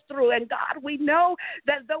brought us through. And God, we know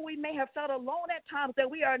that though we may have felt alone at times, that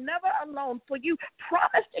we are never alone. For you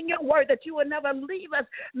promised in your word that you will never leave us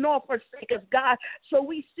nor forsake us, God. So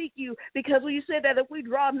we seek you because you said that if we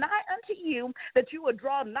draw nigh unto you, that you would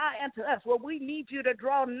draw nigh unto us. Well, we need you to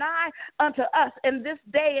draw nigh unto us in this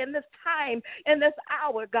day, in this time, in this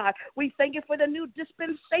hour, God. We thank you for the new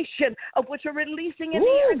dispensation of which you're releasing in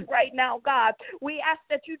the earth right now, God. We ask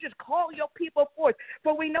that you just call your people forth,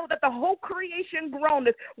 for we know that the whole creation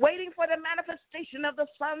groaneth, waiting for the manifestation of the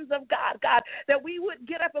sons of God, God, that we would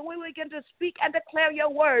get up and we would begin to speak and declare your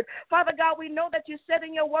word. Father God, we know that you said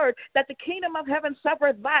in your word that the kingdom of heaven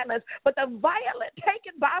suffereth violence, but the violent take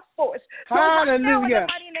it by force. So right now, in the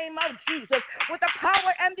mighty name of Jesus, with the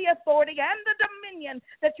power and the authority and the dominion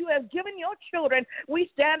that you have given your children, we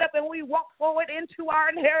stand up and we walk forward into our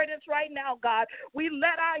inheritance right now, God. We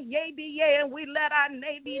let our yea be yea and we let our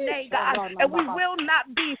nay be nay, God. And we will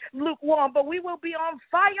not be lukewarm, but we will be on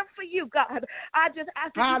fire for you, God. I just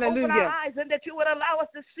ask that you open our eyes and that you would allow us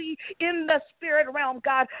to see in the spirit realm,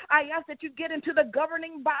 God. I ask that you get into the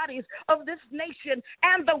governing bodies of this nation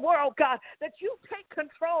and the world, God, that you take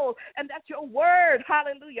control and that your word,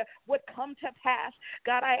 hallelujah, would come to pass.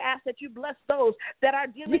 God, I ask that you bless those that are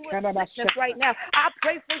dealing with sickness right now. I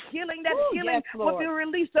pray for healing, that healing will be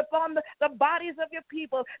released upon the bodies of your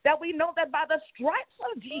people, that we know that by the stripes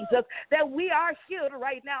of Jesus that we are healed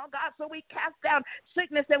right now, God. So we cast down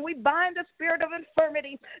sickness and we bind the spirit of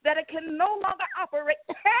infirmity, that it can no longer operate.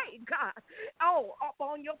 Hey, God,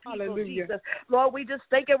 upon your people, Jesus. Lord, we just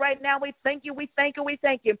thank you right now. We thank you, we thank you, we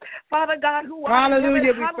thank you. Father God, who art in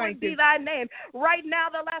heaven, hallowed be thy name. Right now,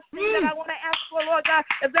 the last thing that I want to ask for, Lord God,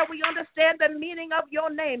 is that we understand the meaning of your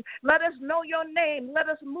name. Let us know your name. Let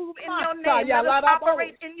us move in your name. Let us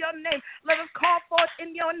operate in your name. Let us call forth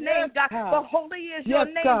in your name, God. For holy is your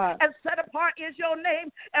name, and set apart is your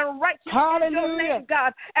name, and righteous is your name,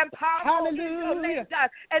 God, and powerful is your name, God.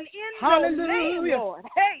 And in your name, Lord,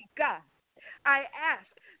 hey, God, I ask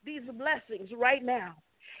these blessings right now.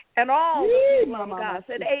 And all the people of God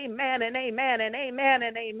said amen and amen and amen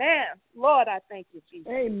and amen. Lord, I thank you,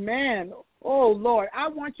 Jesus. Amen. Oh, Lord, I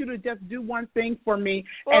want you to just do one thing for me.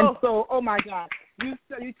 And so, oh, my God,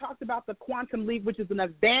 you talked about the quantum leap, which is an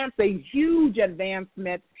advance, a huge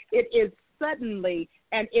advancement. It is suddenly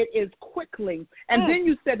and it is quickly. And then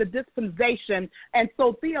you said the dispensation. And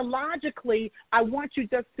so theologically, I want you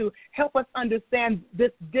just to help us understand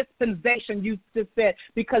this dispensation you just said,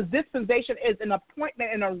 because dispensation is an appointment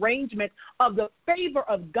and arrangement of the favor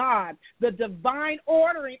of God, the divine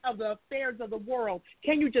ordering of the affairs of the world.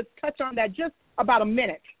 Can you just touch on that just about a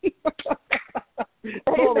minute?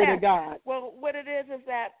 Glory to God. Well, what it is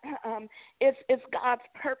that it's God's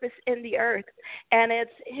purpose in the earth, and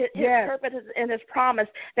it's his purpose and his promise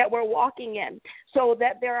that we're walking in. So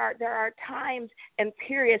that there are times and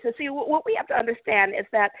periods. And see, what we have to understand is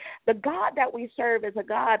that the God that we serve is a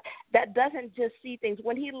God that doesn't just see things.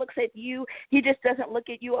 When he looks at you, he just doesn't look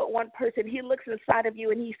at you at one person. He looks inside of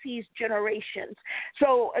you and he sees generations.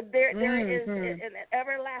 So there is an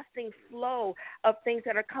everlasting flow of things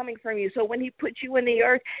that are coming from you. So when he put you in the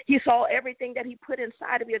earth, he saw everything that he put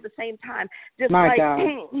inside of you at the same time. Just like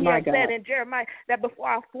he had said in Jeremiah, that before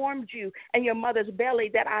I formed you in your mother's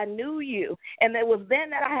belly, that I knew you. And it was then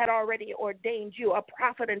that I had already ordained you a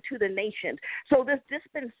prophet unto the nations. So this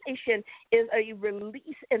dispensation is a release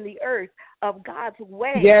in the earth of God's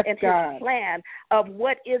way and God. His plan of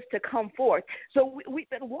what is to come forth. So we've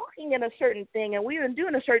been walking in a certain thing, and we've been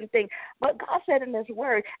doing a certain thing, but God said in His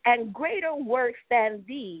word, and greater works than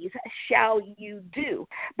these shall you do.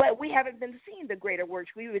 But we haven't been seeing the greater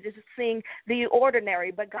works. We were just seeing the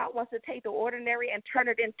ordinary, but God wants to take the ordinary and turn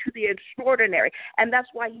it into the extraordinary, and that's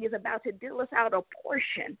why He is about to deal us out a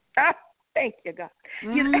portion. Thank you, God.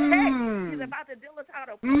 He's about to deal us out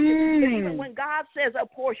a portion. But even when God says a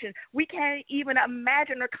portion, we can't even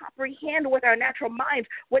imagine or comprehend with our natural minds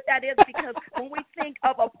what that is, because when we think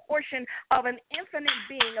of a portion of an infinite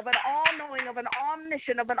being, of an all-knowing, of an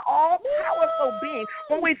omniscient, of an all-powerful being,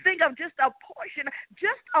 when we think of just a portion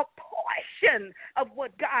of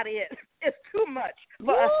what God is, it's too much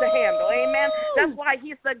for us to handle. Amen. That's why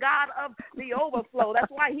He's the God of the overflow.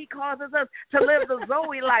 That's why He causes us to live the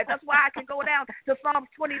Zoe life. That's why I can go down to Psalms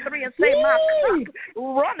 23 and say, my cup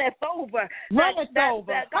runneth over.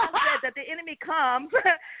 That God said that the enemy comes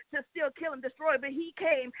to steal, kill, and destroy, but He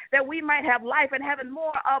came that we might have life and have it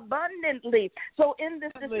more abundantly. So in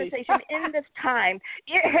this dispensation, in this time,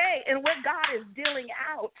 and what God is dealing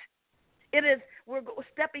out, we're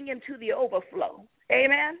stepping into the overflow.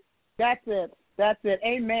 Amen. That's it.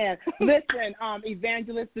 Amen. Listen,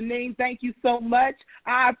 Evangelist Deneen, thank you so much.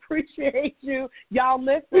 I appreciate you. Y'all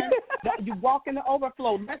listen. You walk in the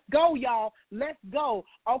overflow. Let's go, y'all. Let's go.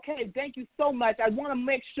 Okay, thank you so much. I want to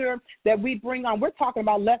make sure that we bring on, we're talking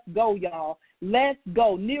about let's go, y'all. Let's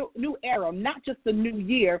go. New era, not just a new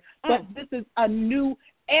year, but this is a new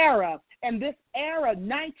era. And this era,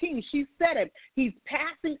 19, she said it, He's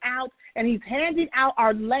passing out and He's handing out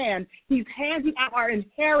our land. He's handing out our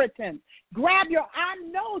inheritance. I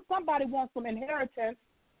know somebody wants some inheritance.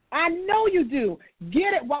 I know you do.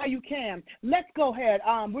 Get it while you can. Let's go ahead.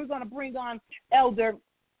 We're going to bring on Elder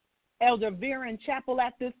Vera in chapel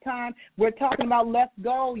at this time. We're talking about let's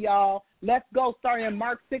go, y'all. Let's go, starting in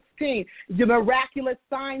Mark 16. The miraculous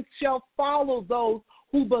signs shall follow those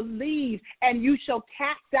who believe, and you shall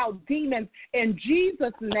cast out demons in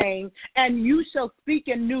Jesus' name, and you shall speak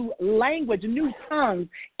in new language, new tongues.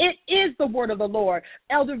 It is the word of the Lord.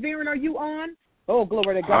 Elder Viren, are you on? Oh,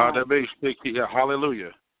 glory to God.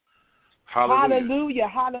 Hallelujah. Hallelujah.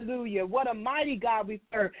 Hallelujah. What a mighty God we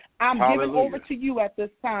serve. I'm giving over to you at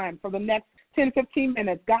this time for the next 10, 15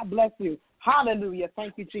 minutes. God bless you. Hallelujah.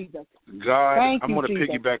 Thank you, Jesus. I'm going to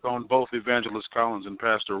piggyback on both Evangelist Collins and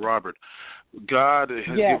Pastor Robert. God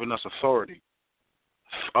has given us authority.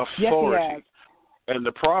 Yes, He has. And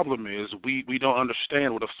the problem is we don't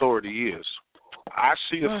understand what authority is. I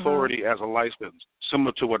see authority as a license,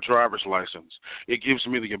 similar to a driver's license. It gives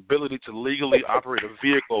me the ability to legally operate a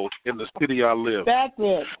vehicle in the city I live. That's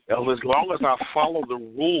it. As long as I follow the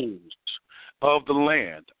rules of the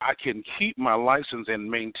land, I can keep my license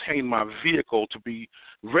and maintain my vehicle to be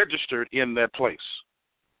registered in that place.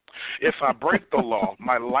 If I break the law,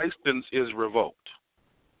 my license is revoked.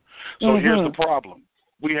 So here's the problem.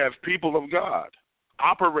 We have people of God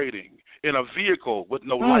operating in a vehicle with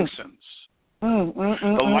no license.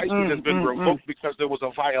 The license has been revoked because there was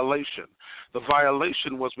a violation. The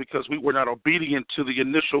violation was because we were not obedient to the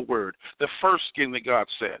initial word, the first thing that God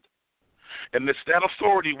said. And it's that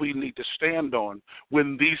authority we need to stand on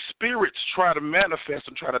when these spirits try to manifest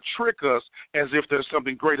and try to trick us as if there's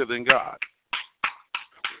something greater than God.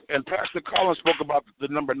 And Pastor Collins spoke about the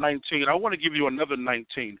number 19. I want to give you another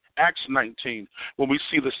 19, Acts 19, when we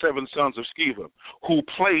see the 7 sons of Sceva who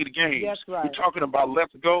played games. That's right. We're talking about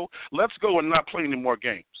let's go and not play any more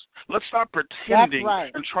games. Let's stop pretending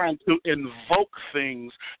and trying to invoke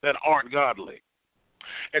things that aren't godly.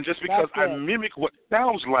 And just because I mimic what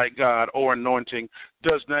sounds like God or anointing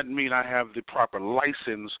does not mean I have the proper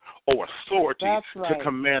license or authority to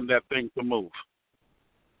command that thing to move.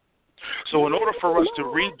 So in order for us to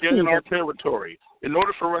regain our territory, in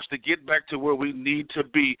order for us to get back to where we need to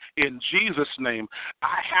be in Jesus' name,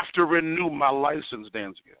 I have to renew my license,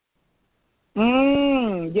 Dansiea.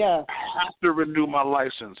 I have to renew my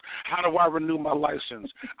license. How do I renew my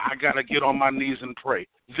license? I got to get on my knees and pray.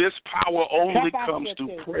 This power only comes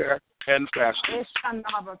through prayer and fasting.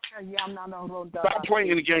 Stop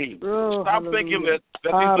playing games. Stop thinking that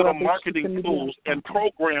these little marketing tools and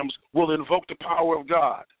programs will invoke the power of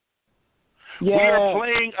God. We are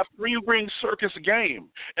playing a 3-ring circus game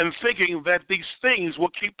and thinking that these things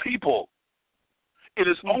will keep people. It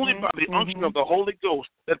is only by the unction of the Holy Ghost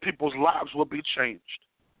that people's lives will be changed.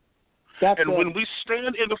 When we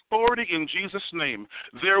stand in authority in Jesus' name,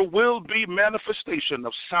 there will be manifestation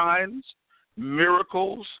of signs,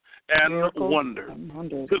 miracles, and wonders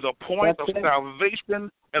to the point of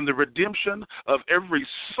salvation and the redemption of every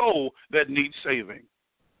soul that needs saving.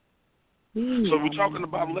 So we're talking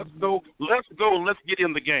about let's go, and let's get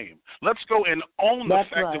in the game. Let's go and own the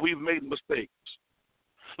fact that we've made mistakes.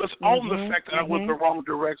 Let's own the fact that I went the wrong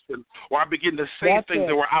direction, or I begin to say things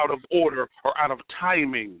that were out of order or out of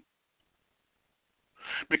timing.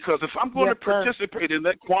 Because if I'm going to participate in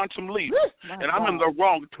that quantum leap and I'm in the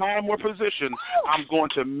wrong time or position, I'm going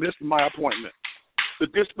to miss my appointment. The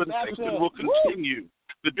dispensation will continue.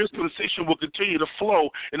 The dispensation will continue to flow,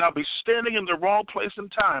 and I'll be standing in the wrong place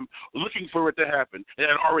and time looking for it to happen, and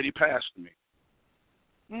it already passed me.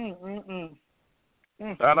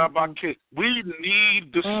 We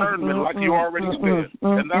need discernment, like you already said,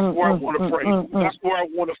 and that's where I want to pray. That's where I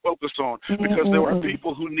want to focus on, because there are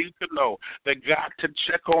people who need to know they got to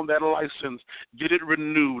check on that license, get it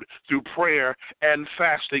renewed through prayer and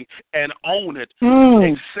fasting, and own it,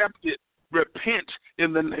 accept it, repent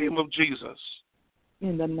in the name of Jesus.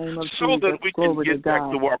 In the name of so Jesus, that we can get back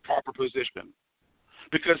to our proper position.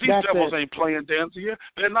 Because these devils ain't playing, Dansiea.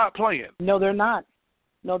 They're not playing. No, they're not.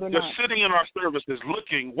 No, they're not. They're sitting in our services,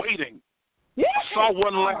 looking, waiting. Yeah. I saw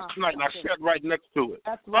one last night, and I sat right next to it.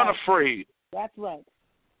 That's right. Unafraid. That's right.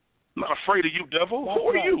 Not afraid of you, devil. That's Who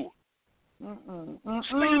are you?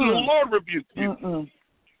 Satan, the Lord rebuke you.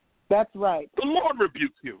 That's right. The Lord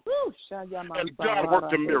rebuke you. And God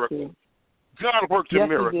worked a miracle. God worked a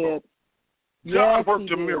miracle. God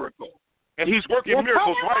worked a miracle. And he's working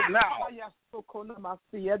miracles right now.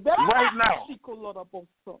 Right now.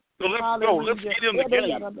 So let's go. Let's get in the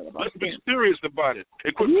game. Let's be serious about it.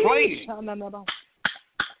 And quit playing.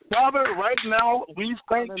 Father, right now, we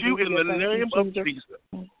thank you in the name of Jesus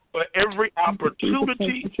for every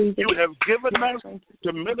opportunity you have given us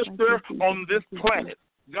to minister on this planet.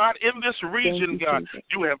 God, in this region, God,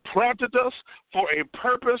 you have planted us for a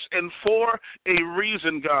purpose and for a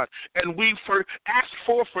reason, God. And we ask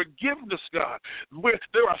for forgiveness, God.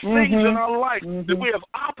 There are things in our life that we have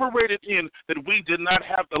operated in that we did not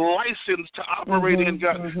have the license to operate in,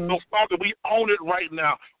 God. So, Father, we own it right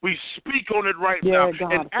now. We speak on it right now.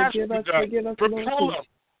 God. And ask you, God, propel us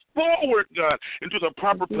forward, God, into the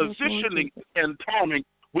proper positioning and timing.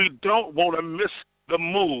 We don't want to miss the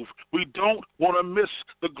move. We don't want to miss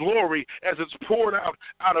the glory as it's poured out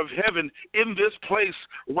of heaven in this place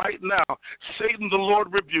right now. Satan, the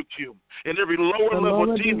Lord rebuke you. And every lower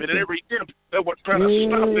level demon and every imp that would try to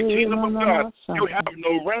stop the kingdom of God, you have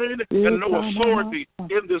no reign and no authority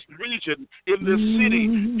in this region, in this city.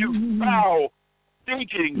 You foul,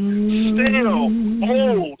 thinking, stale,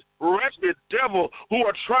 old, wretched devil who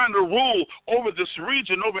are trying to rule over this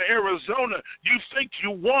region, over Arizona. You think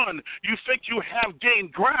you won. You think you have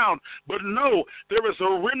gained ground. But no, there is a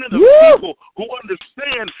remnant of people who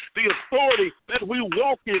understand the authority that we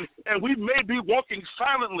walk in, and we may be walking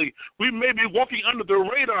silently. We may be walking under the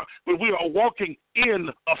radar, but we are walking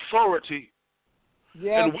in authority.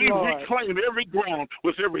 Yes, and we Lord. reclaim every ground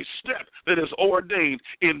with every step that is ordained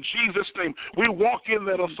in Jesus' name. We walk in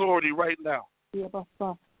that authority right now.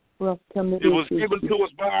 It was given to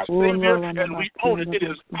us by our Savior, and we own it. It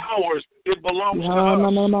is ours. It belongs to us.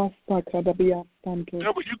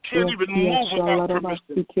 Devil, you can't even move without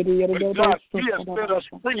permission. But God, He has set us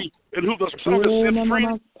free, and who the Son has set free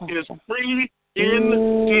is free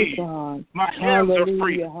indeed. My hands are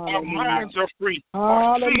free. Our minds are free.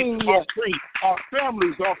 Our feet are free. Our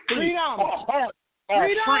families are free. Our hearts are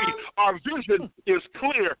free. Our vision is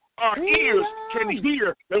clear. Our ears can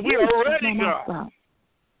hear, and we are ready, God.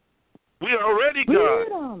 We are ready,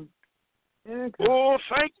 God. Oh,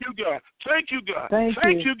 thank you, God. Thank you, God.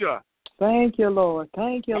 Thank you, God. Thank you, Lord.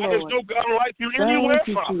 Thank you, Lord. There's no God like you anywhere,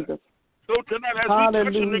 Father. So tonight, as we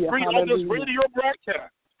touch and agree on this radio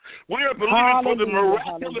broadcast, we are believing for the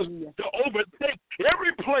miraculous to overtake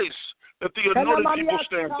every place that the anointed people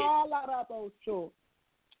stand in.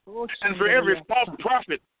 And for every false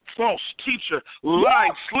prophet, false teacher,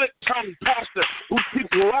 lying, slick-tongued pastor who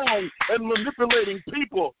keeps lying and manipulating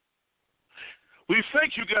people, we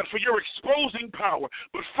thank you, God, for your exposing power.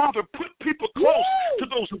 But, Father, put people close to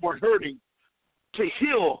those who are hurting, to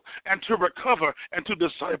heal and to recover and to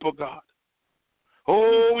disciple, God.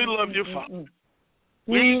 Oh, we love you, Father.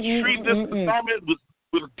 We treat this assignment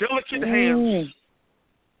with delicate hands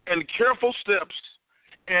and careful steps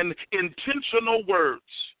and intentional words.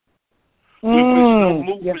 We waste no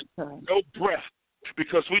movement, no breath,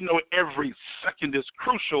 because we know every second is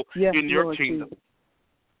crucial in your kingdom.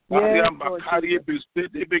 Yes, Lord Jesus.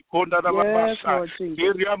 Yes,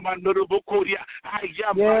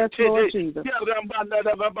 Lord Jesus.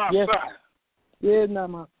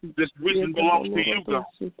 This reason belongs to you, God.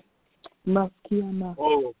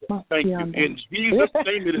 Oh, thank you. In Jesus'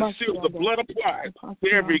 name, it is sealed. The blood applied to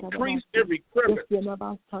every crease, every crevice.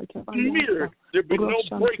 Smeared. There be no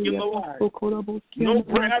break in the line. No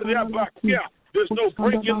break. There's no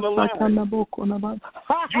break in the line.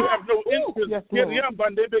 You have no interest.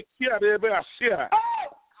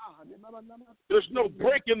 There's no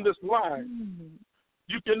break in this line.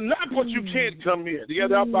 You cannot, but you can't come in.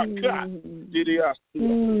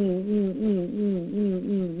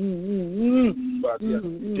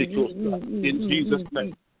 In Jesus'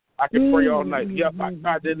 name. I can pray all night.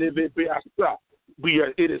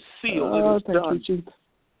 It is sealed. It is done.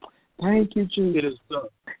 Thank you, Jesus. It is done.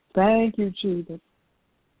 Thank you, Jesus.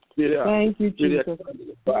 Thank you, Jesus.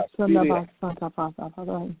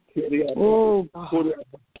 Oh, God.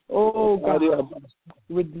 Oh, God.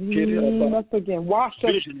 Redeem us again. Wash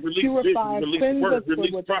us, purify us, cleanse us for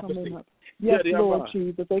what's coming up. Yes, Lord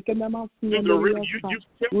Jesus. You've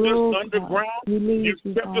kept us underground. You've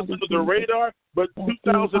kept us under the radar. But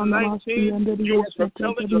 2019, you are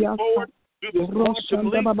propelling us forward through the quantum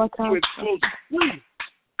leap to expose free.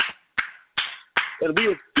 And we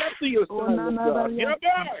accept the assignment of God.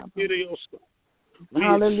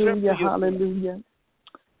 Hallelujah, hallelujah.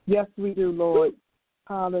 Yes, we do, Lord.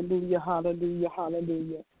 Hallelujah, hallelujah,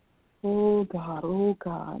 hallelujah. Oh, God, oh,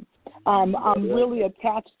 God. I'm really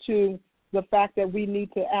attached to the fact that we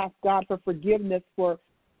need to ask God for forgiveness for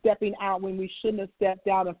stepping out when we shouldn't have stepped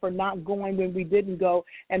out and for not going when we didn't go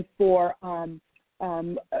and for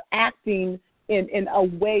acting in a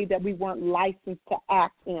way that we weren't licensed to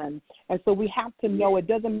act in. And so we have to know it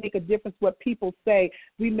doesn't make a difference what people say.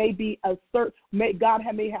 We may be God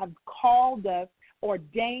may have called us,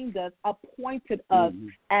 ordained us, appointed us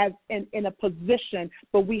as in a position,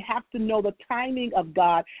 but we have to know the timing of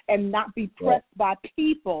God and not be pressed by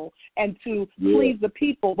people and to please the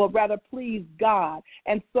people, but rather please God.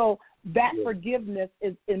 And so that forgiveness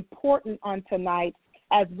is important on tonight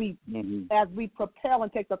as we propel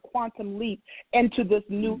and take the quantum leap into this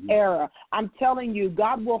new era. I'm telling you,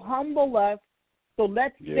 God will humble us, so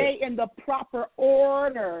let's stay in the proper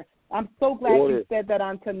order. I'm so glad you said that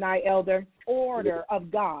on tonight, Elder. Order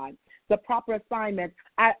of God, the proper assignment.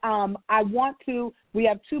 We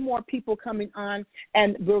have two more people coming on,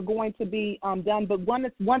 and we're going to be done. But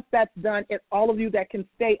once that's done, if all of you that can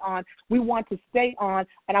stay on, we want to stay on,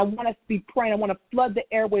 and I want us to be praying. I want to flood the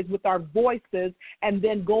airways with our voices and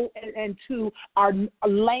then go into our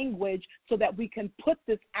language so that we can put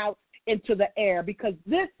this out into the air, because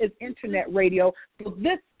this is internet radio, so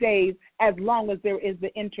this stays as long as there is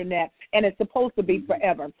the internet, and it's supposed to be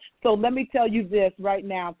forever. So let me tell you this right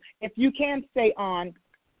now. If you can stay on,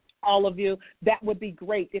 all of you, that would be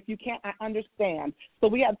great. If you can't, I understand. So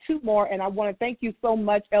we have two more, and I want to thank you so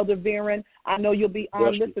much, Elder Viren. I know you'll be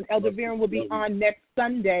on. Listen, Elder Viren will be on next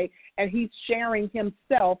Sunday, and he's sharing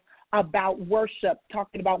himself about worship,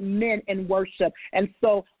 talking about men in worship. And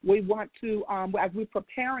so we want to, as we're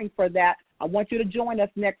preparing for that, I want you to join us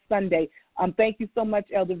next Sunday. Thank you so much,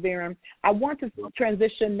 Elder Viren. I want to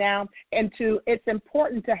transition now into, it's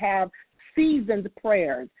important to have seasoned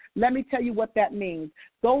prayers. Let me tell you what that means.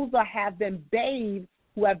 Those that have been bathed,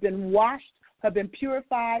 who have been washed, have been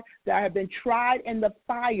purified, that have been tried in the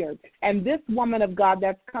fire. And this woman of God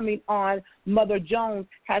that's coming on, Mother Jones,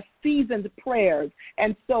 has seasoned prayers.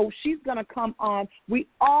 And so she's going to come on. We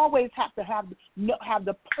always have to have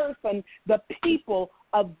the person, the people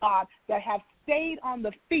of God that have stayed on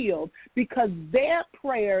the field, because their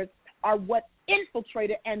prayers are what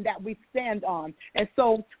infiltrated and that we stand on. And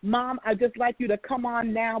so, Mom, I'd just like you to come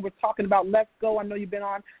on now. We're talking about Let's Go. I know you've been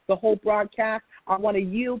on the whole broadcast. I want to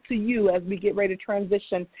yield to you as we get ready to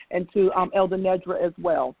transition into Elder Nedra as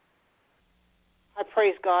well. I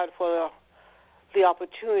praise God for the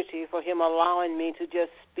opportunity for him allowing me to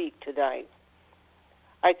just speak tonight.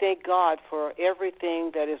 I thank God for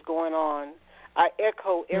everything that is going on. I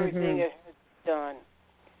echo everything that has been done.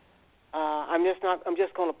 I'm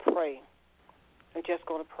just going to pray. I'm just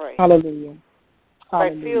going to pray. Hallelujah.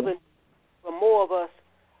 Hallelujah. I feel that for more of us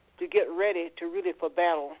to get ready to really for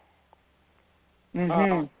battle.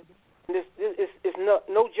 This is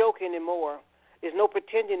no joke anymore. There's no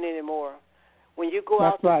pretending anymore. When you go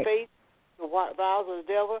out to face the vials of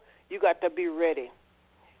the devil, you got to be ready.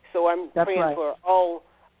 So I'm praying for all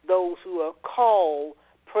those who are called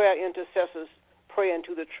prayer intercessors, praying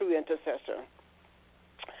to the true intercessor.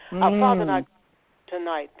 Father,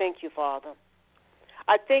 tonight, thank you, Father.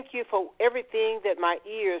 I thank you for everything that my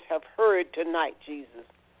ears have heard tonight, Jesus.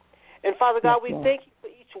 And, Father God, we thank you for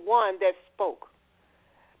each one that spoke.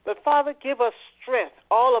 But, Father, give us strength,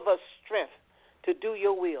 all of us strength, to do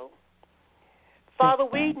your will. Father,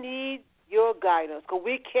 we need your guidance, because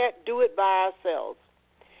we can't do it by ourselves.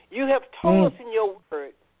 You have told us in your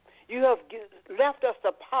word. You have left us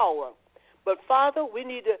the power. But, Father, we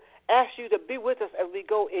need to ask you to be with us as we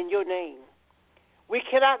go in your name. We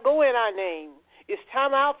cannot go in our name. It's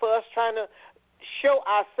time out for us trying to show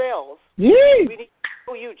ourselves. We need to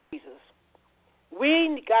show you, Jesus.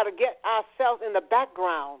 We got to get ourselves in the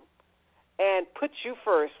background and put you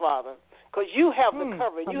first, Father, because you have the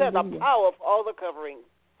covering. You have the power for all the covering.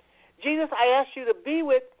 Jesus, I ask you to be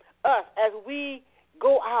with us as we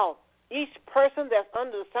go out. Each person that's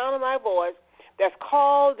under the sound of my voice that's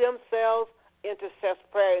called themselves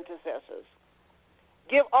prayer intercessors.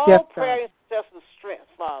 Give all prayer intercessors strength,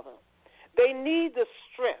 Father. They need the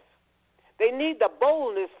strength. They need the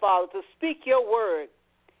boldness, Father, to speak your word.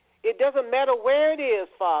 It doesn't matter where it is,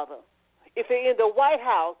 Father. If you're in the White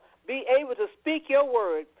House, be able to speak your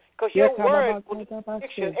word, because your word will be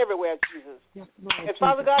conviction everywhere, Jesus. And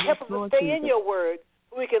Father God, help us to stay in your word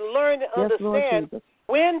so we can learn to understand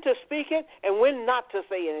when to speak it and when not to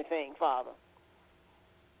say anything, Father.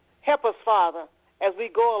 Help us, Father, as we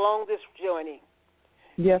go along this journey.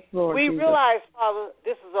 Yes, Lord. We realize, Father,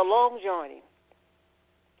 this is a long journey,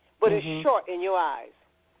 but it's short in your eyes.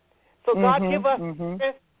 So, God, give us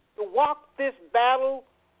strength to walk this battle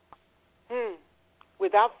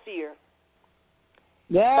without fear.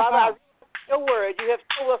 Yeah, Father, I read your word. You have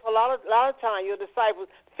told us a lot of time, your disciples,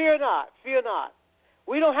 fear not, fear not.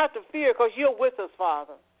 We don't have to fear because you're with us,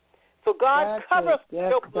 Father. So, God, cover us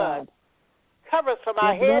with your blood. Cover us from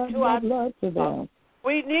our head to our feet.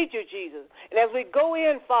 We need you, Jesus. And as we go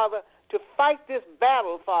in, Father, to fight this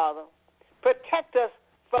battle, Father, protect us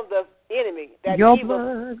from the enemy. That your evil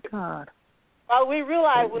blood, God. Father, we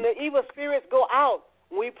realize when the evil spirits go out,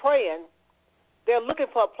 when we're praying, they're looking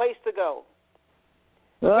for a place to go.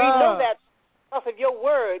 We know that because of your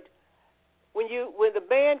word. When the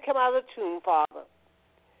man came out of the tomb, Father,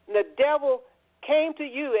 and the devil came to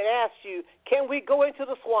you and asked you, can we go into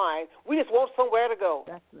the swine? We just want somewhere to go.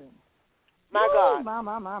 That's it. My God.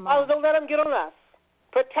 Father, don't let them get on us.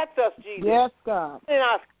 Protect us, Jesus. Yes, God. In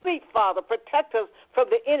our sleep, Father, protect us from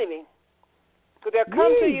the enemy. Because they'll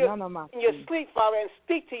come to you in your sleep, Father, and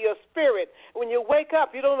speak to your spirit. When you wake up,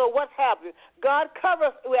 you don't know what's happening. God, cover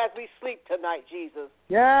us as we sleep tonight, Jesus.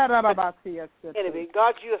 Yeah, enemy.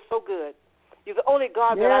 God, you are so good. You're the only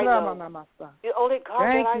God that I know. You're the only God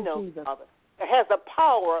that I know, Father, that has the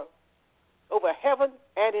power over heaven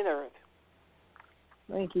and in earth.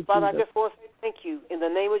 Thank you, Father, Jesus. I just want to say thank you. In the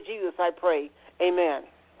name of Jesus, I pray. Amen.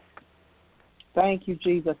 Thank you,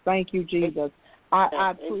 Jesus. Thank you, Jesus.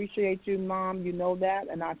 I appreciate you, Mom. You know that,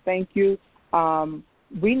 and I thank you.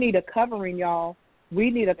 We need a covering, y'all.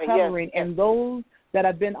 We need a covering, and those that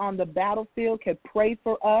have been on the battlefield can pray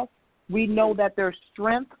for us. We know that there's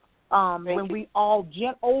strength when we all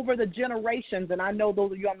over the generations, and I know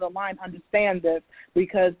those of you on the line understand this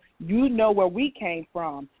because you know where we came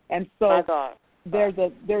from, and so there's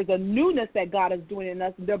a newness that God is doing in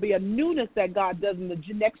us. There'll be a newness that God does in the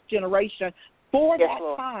next generation for that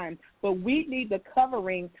time. But we need the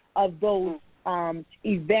covering of those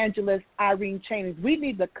evangelist Irene Cheney's. We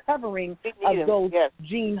need the covering of those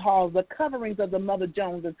Jean Halls, the coverings of the Mother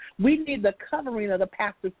Joneses. We need the covering of the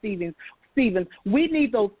Pastor Stevens. We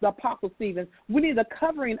need the Apostle Stevens. We need the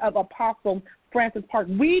covering of Apostle Francis Park.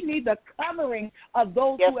 We need the covering of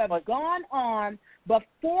those who have gone on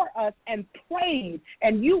before us and prayed.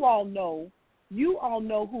 And you all know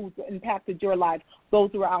who's impacted your life, those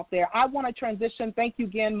who are out there. I want to transition. Thank you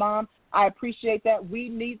again, Mom. I appreciate that. We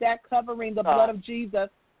need that covering, the blood of Jesus.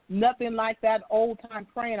 Nothing like that old-time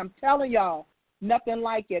praying. I'm telling y'all, nothing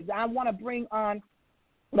like it. I want to bring on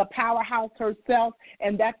the powerhouse herself,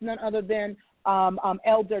 and that's none other than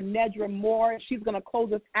Elder Nedra Moore. She's going to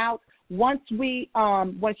close us out. Once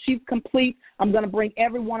she's complete, I'm going to bring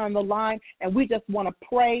everyone on the line, and we just want to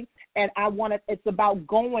pray. And it's about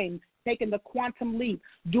taking the quantum leap,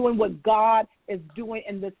 doing what God is doing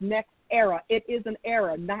in this next era. It is an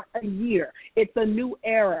era, not a year. It's a new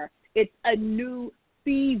era. It's a new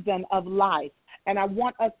season of life. And I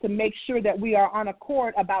want us to make sure that we are on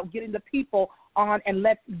accord about getting the people on and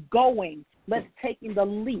let's taking the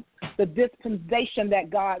leap, the dispensation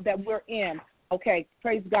that we're in. Okay,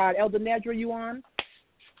 praise God. Elder Nedra, you on?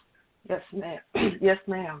 Yes, ma'am. Yes,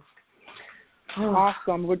 ma'am.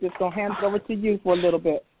 Awesome. We're just going to hand it over to you for a little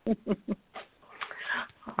bit.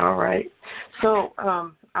 All right. So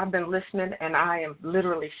I've been listening, and I am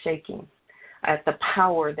literally shaking at the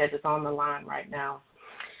power that is on the line right now.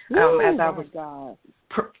 As I was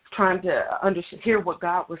trying to hear what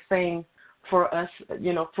God was saying for us,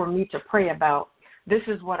 for me to pray about, this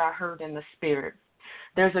is what I heard in the spirit.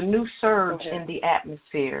 There's a new surge in the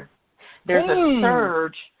atmosphere. There's a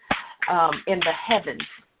surge in the heavens.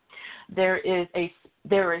 There is a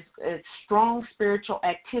strong spiritual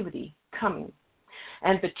activity coming.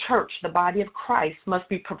 And the church, the body of Christ, must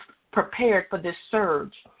be prepared for this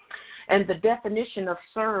surge. And the definition of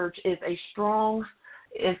surge is a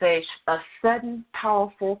sudden,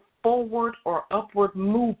 powerful, forward or upward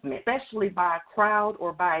movement, especially by a crowd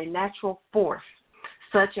or by a natural force,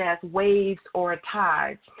 such as waves or a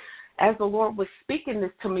tide. As the Lord was speaking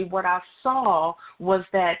this to me, what I saw was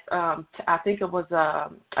that I think it was a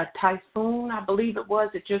typhoon, I believe it was.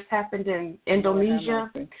 It just happened in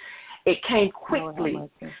Indonesia. It came quickly.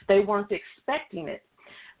 They weren't expecting it.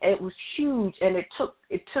 It was huge, and it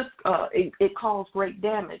caused great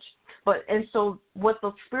damage. And so what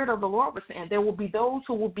the Spirit of the Lord was saying, there will be those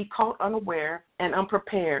who will be caught unaware and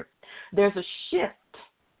unprepared. There's a shift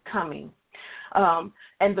coming.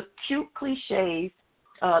 And the cute cliches,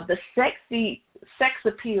 the sexy sex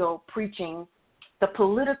appeal preaching, the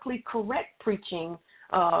politically correct preaching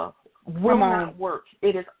will not work.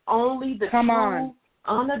 It is only the true,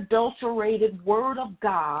 unadulterated Word of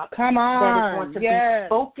God that is going to be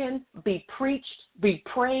spoken, be preached, be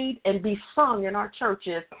prayed, and be sung in our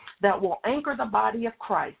churches that will anchor the body of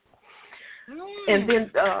Christ. And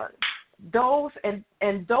then those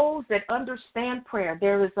that understand prayer,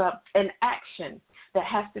 there is an action that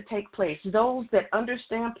has to take place. Those that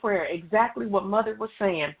understand prayer, exactly what Mother was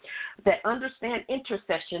saying, that understand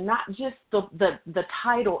intercession, not just the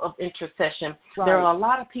title of intercession. Right. There are a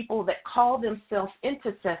lot of people that call themselves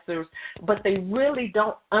intercessors, but they really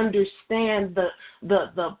don't understand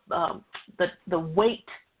the weight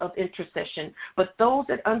of intercession. But those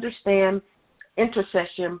that understand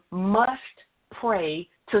intercession must pray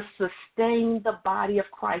to sustain the body of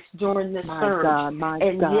Christ during this surge.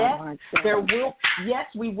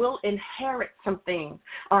 We will inherit some things.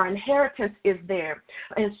 Our inheritance is there.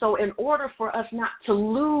 And so in order for us not to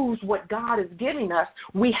lose what God is giving us,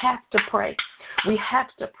 we have to pray. We have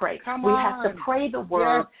to pray. We have to pray the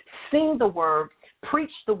word, sing the word,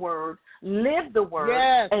 preach the word, live the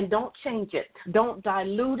word, and don't change it. Don't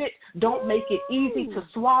dilute it. Don't make it easy to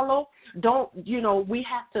swallow. We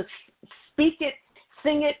have to speak it,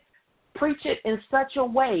 sing it, preach it in such a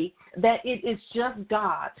way that it is just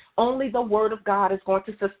God. Only the Word of God is going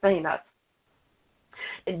to sustain us.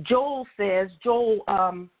 And Joel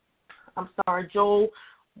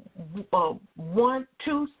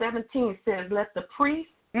 1:2:17 says, let the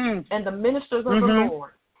priests and the ministers of the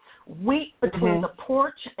Lord weep between the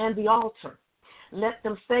porch and the altar. Let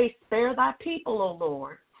them say, spare thy people, O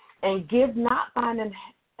Lord, and give not thine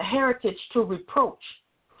heritage to reproach,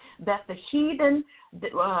 that the heathen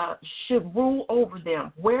should rule over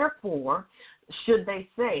them. Wherefore should they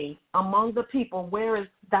say among the people, where is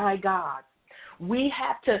thy God? We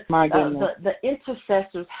have to, the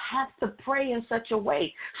intercessors have to pray in such a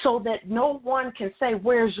way so that no one can say,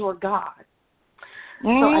 where's your God? So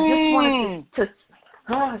I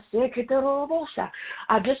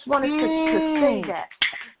just wanted to say that.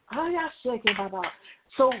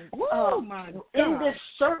 So in this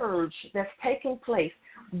surge that's taking place,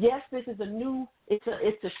 yes, this is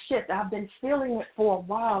it's a shift. I've been feeling it for a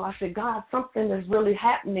while. I said, God, something is really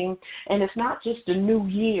happening, and it's not just a new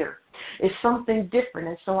year. It's something different.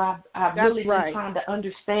 And so I've really been trying to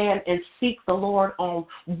understand and seek the Lord on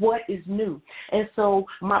what is new. And so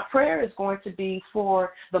my prayer is going to be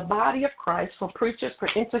for the body of Christ, for preachers, for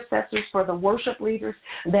intercessors, for the worship leaders,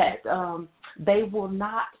 that they will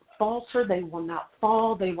not falter, they will not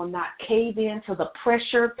fall, they will not cave in to the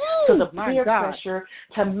pressure, to the peer pressure,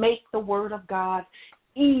 to make the Word of God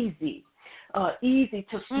easy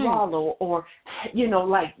to swallow, or,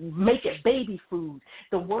 like make it baby food.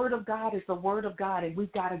 The Word of God is the Word of God, and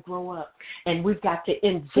we've got to grow up, and we've got to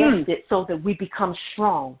ingest it so that we become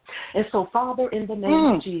strong. And so, Father, in the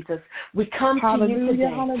name of Jesus, we come to you today.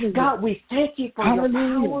 Hallelujah. God, we thank you for your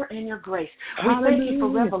power and your grace. We thank you for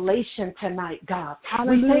revelation tonight, God.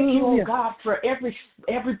 We thank you, oh God, for every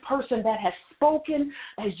person that has spoken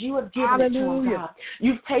as you have given it to them, God.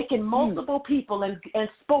 You've taken multiple people and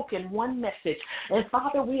spoken one message. And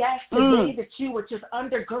Father, we ask today that you would just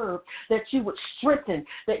undergird, that you would strengthen,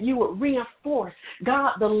 that you would reinforce,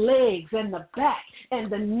 God, the legs and the back and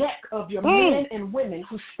the neck of your men and women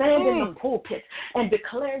who stand in the pulpit and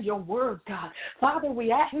declare your word, God. Father,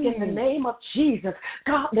 we ask in the name of Jesus,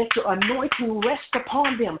 God, let your anointing rest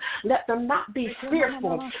upon them. Let them not be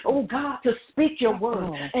fearful, oh God, to speak your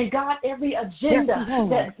word. And God, every agenda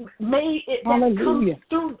that comes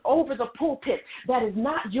through over the pulpit that is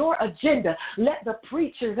not your agenda. Let the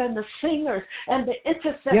preachers and the singers and the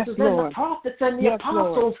intercessors and the prophets and the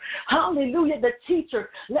apostles, hallelujah, the teachers,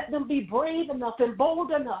 let them be brave enough and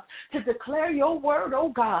bold enough to declare your word, oh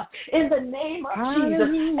God, in the name of Jesus,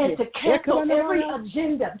 and to cancel every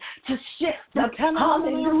agenda, to shift,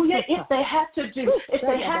 hallelujah, if they have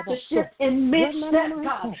to shift in mid-step,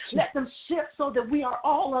 God, let them shift so that we are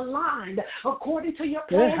all aligned according to your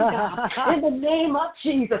plan, God, in the name of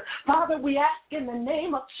Jesus. Father, we ask in the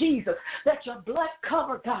name of Jesus that your blood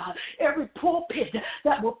cover, God, every pulpit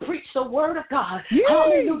that will preach the word of God.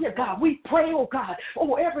 Hallelujah, God. We pray, oh God,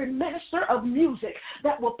 over every minister of music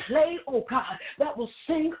that will play, oh God, that will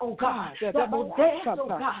sing, oh God, that will dance, oh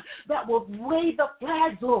God, that will wave the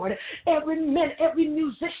flags, Lord. Every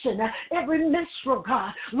musician, every minstrel,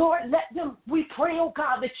 God, Lord, let them, we pray, oh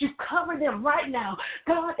God, that you cover them right now,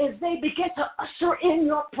 God, as they begin to usher in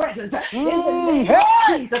your presence. In the name of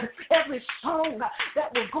Jesus, every song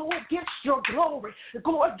that will go against your glory,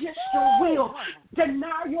 go against your will,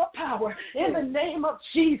 deny your power, in the name of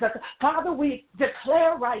Jesus. Father, we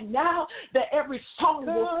declare right now that every song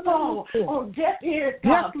will fall on deaf ears,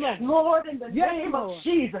 God. Lord, in the name of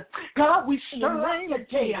Jesus, God, we stir up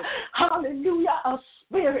today, hallelujah, a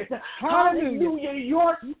spirit, hallelujah,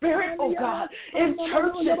 your spirit, oh God, in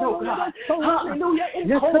churches, oh God, hallelujah, in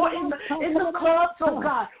the clubs, oh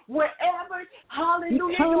God, wherever,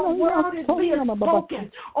 hallelujah, your word is being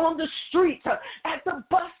spoken, on the streets, at the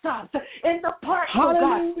bus stops, in the park, oh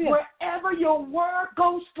God, wherever your word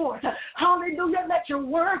goes forth, hallelujah, let your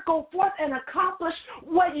word go forth and accomplish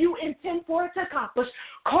what you intend for it to accomplish.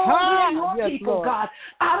 Call in your people, God,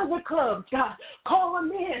 out of the clubs, God, call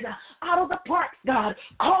them in, out of the parks, God,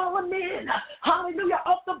 call them in, hallelujah,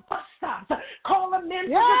 off the bus stops, call them in to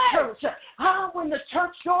the church, when the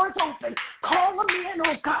church doors open, call them in,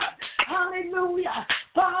 oh God, hallelujah,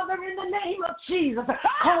 Father, in the name of Jesus,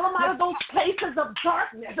 call them out of those places of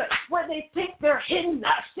darkness where they think they're hidden,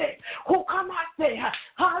 who come out there,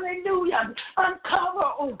 hallelujah,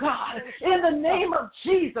 uncover, oh God, in the name of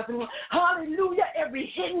Jesus, hallelujah,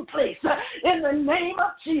 every hidden place, in the name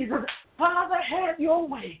of Jesus, Father, have your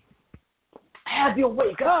way. Have your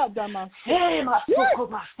way, God.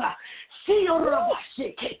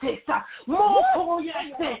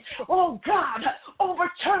 Oh God,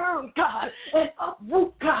 overturn, God, and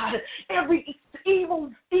uproot, God, every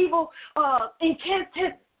evil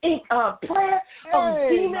incantation, prayer of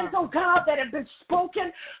demons, oh God, that have been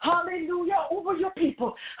spoken, hallelujah, over your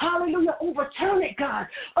people, hallelujah, overturn it, God,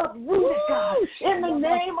 uproot it, God, in the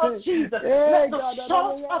name of Jesus. Let the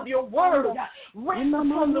salt of your word rest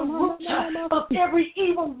from the roots of every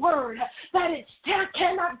evil word, that it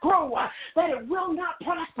cannot grow, that it will not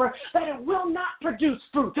prosper, that it will not produce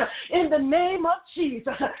fruit, in the name of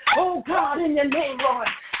Jesus. Oh God, in your name, Lord,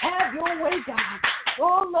 have your way, God.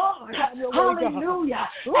 Oh, Lord, hallelujah,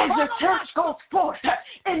 as the church goes forth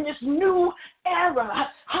in this new era,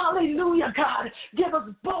 hallelujah, God, give us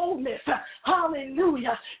boldness,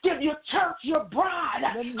 hallelujah, give your church, your bride,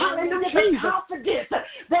 hallelujah, the confidence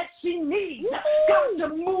that she needs, God,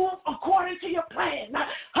 to move according to your plan,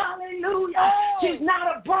 hallelujah. She's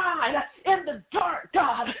not a bride in the dark,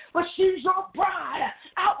 God, but she's your bride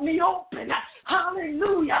out in the open,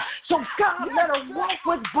 hallelujah. So, God, let her walk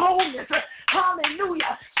with boldness,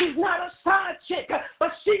 hallelujah. She's not a side chick,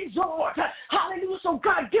 but she's yours, hallelujah. So,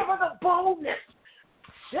 God, give her the boldness,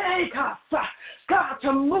 God,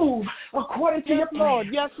 to move according to your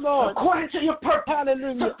plan, according to your purpose,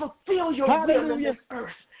 hallelujah, to fulfill your will in this earth.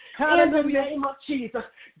 Hallelujah. In the name of Jesus,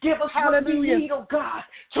 give us what we need, oh God,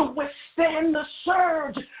 to withstand the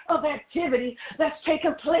surge of activity that's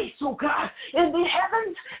taking place, oh God, in the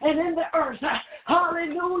heavens and in the earth.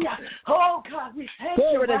 Hallelujah. Oh God, we thank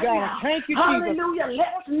you right now. Thank you, hallelujah. Jesus. Let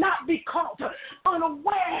us not be caught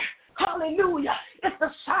unaware. Hallelujah. If the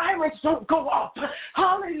sirens don't go off,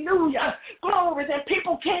 hallelujah, glory, then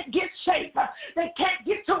people can't get safe. They can't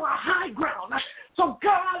get to a high ground. So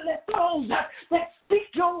God, let those that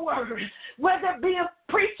speak your word, whether it be a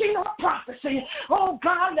preaching or prophecy, oh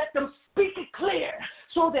God, let them speak it clear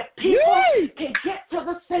so that people can get to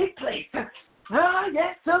the safe place.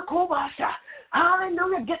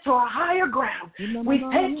 Hallelujah, get to a higher ground. We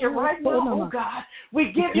thank you right now, oh God.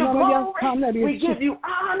 We give you glory. We give you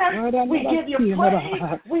honor. We give you praise.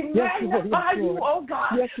 We magnify you, oh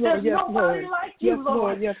God. There's nobody like you,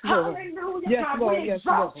 Lord. Hallelujah. Yes, God, Lord. we Yes,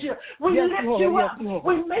 exalt Lord. you. We Yes, lift Lord. you Yes, up. Lord.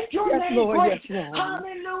 We make your Yes, name Lord. great. Yes, Lord.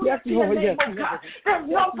 Hallelujah Yes, to your Lord. name, Yes, oh God. Lord. There's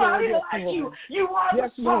Yes, nobody Lord. like Yes, you. Lord. You are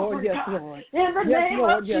Yes, the Lord. sovereign Yes, God. Lord. In the Yes, name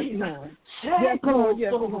Lord. of Yes, Jesus. Lord. Yes, Lord.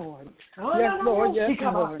 Yes, Lord. Yes, Lord. Yes,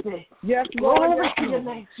 Lord. Yes, Lord. Glory Yes, to your Lord.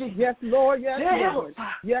 name, Jesus. Yes, Lord. Yes, Lord.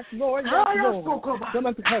 Yes, Lord. Yes, Lord.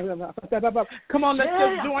 Come on, let's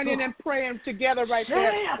just join in and praying together right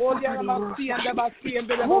there. Oh, yeah, I'm a see and I'm see and I'm a see and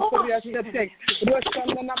bless your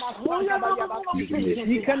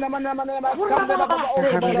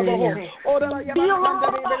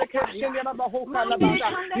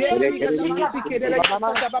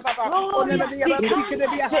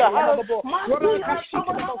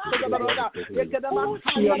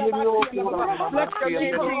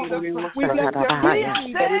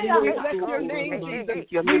name, Jesus.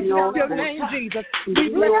 We bless your name, Jesus. We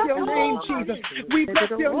bless your name, Jesus. We bless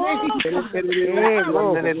your name, Jesus. We bless your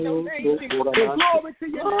name, Jesus. Glory to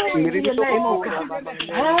your name. Glory to your name, oh God.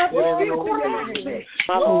 Glory to your name.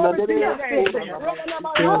 Glory to your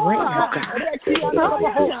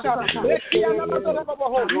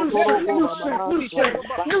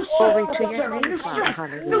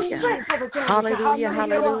name. Hallelujah,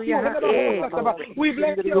 hallelujah. We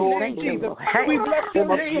bless your name, Jesus. We bless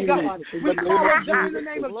your name, God. We call it down in the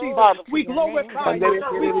name of Jesus. We glorify you.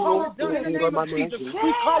 We call it down in the name of Jesus.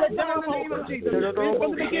 We call it down in the name of Jesus. From the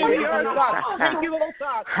beginning of the earth, God. Thank you, Lord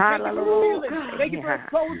God. Thank you for revealing. Thank you for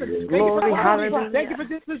exposing. Thank you for revealing. Thank you for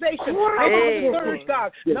disposition. Thank you for discernment,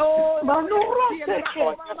 God. No,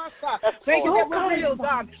 thank you for reveal,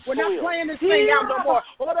 God. We're not playing this thing out no more.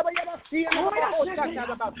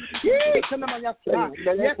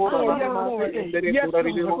 Yes, Lord. Yes, Lord. Yes,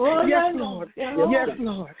 Lord. Yes, Lord. Yes,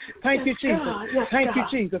 Lord. Thank you, Jesus. Thank you,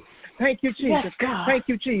 Jesus. Thank you, Jesus. Thank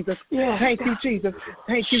you, Jesus. Thank you, Jesus.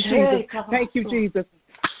 Thank you, Jesus. Thank you, Jesus.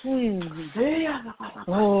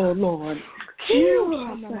 Oh, Lord.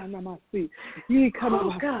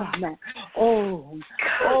 Oh,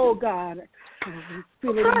 God.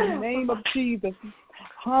 Feel it in the name of Jesus.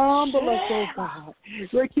 Humble us, oh God.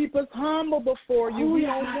 Lord, keep us humble before you. We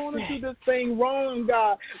don't want to do this thing wrong,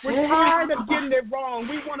 God. We're tired of getting it wrong.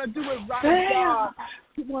 We want to do it right, God.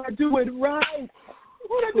 We want to do it right. We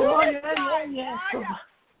want to do it right.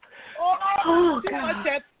 Oh, God.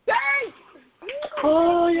 That thing.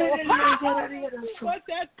 Oh, yeah. What's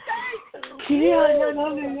that thing?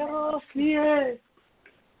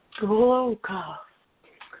 Oh, God.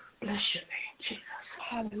 Bless your name, Jesus.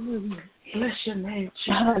 Hallelujah. Bless your name,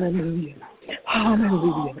 Jesus. Hallelujah.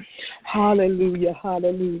 Hallelujah. Hallelujah.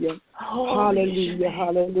 Hallelujah. Hallelujah.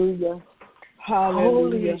 Hallelujah.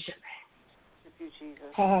 Hallelujah.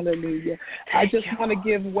 Hallelujah. I just want to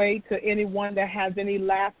give way to anyone that has any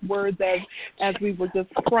last words as we were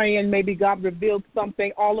just praying. Maybe God revealed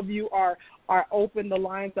something. All of you are open. The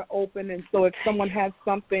lines are open. And so if someone has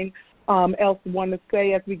something else want to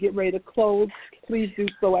say as we get ready to close, please do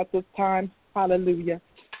so at this time. Hallelujah.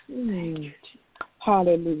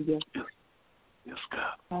 Hallelujah. Yes,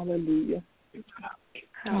 God. Hallelujah. Yes, God.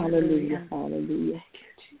 Hallelujah. Hallelujah.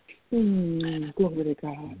 Glory to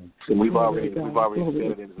God. And we've already said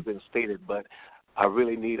it and it's been stated, but I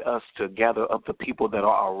really need us to gather up the people that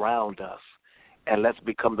are around us and let's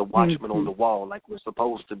become the watchmen on the wall like we're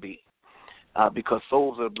supposed to be. Because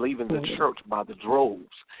souls are leaving the church by the droves,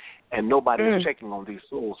 and nobody is checking on these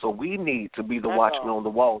souls. So we need to be the watchmen on the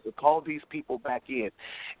wall to call these people back in.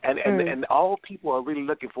 And all people are really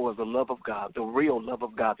looking for is the love of God, the real love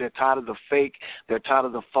of God. They're tired of the fake. They're tired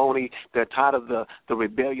of the phony. They're tired of the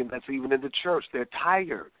rebellion that's even in the church. They're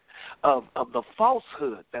tired of the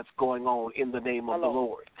falsehood that's going on in the name of the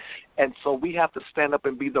Lord. And so we have to stand up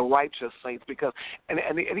and be the righteous saints because and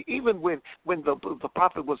even when the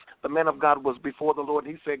prophet was, the man of God was before the Lord,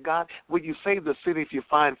 he said, God, will you save the city if you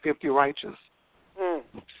find 50 righteous?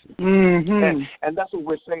 And that's what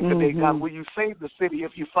we're saying today, God. Will you save the city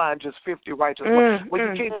if you find just 50 righteous? Well,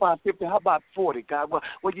 you can't find 50. How about 40, God? Well,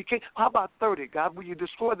 you can't. How about 30, God? Will you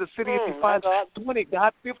destroy the city if you find 20,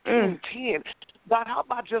 God? 15, 10. God, how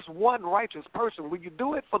about just one righteous person? Will you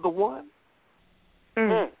do it for the one?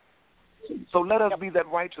 So let us be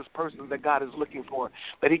that righteous person that God is looking for,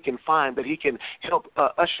 that he can find, that he can help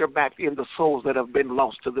usher back in the souls that have been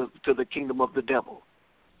lost to the kingdom of the devil.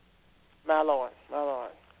 My Lord, my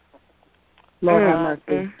Lord. Lord have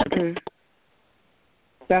mercy.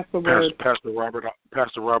 That's the word. Pastor Robert,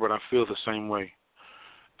 I feel the same way.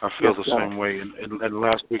 I feel the same way. And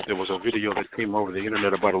last week there was a video that came over the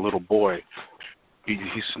internet about a little boy. He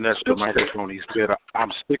snatched the microphone. He said,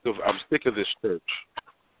 "I'm sick of this church."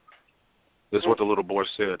 This is what the little boy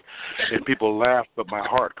said. And people laughed, but my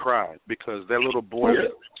heart cried because that little boy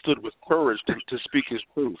stood with courage to speak his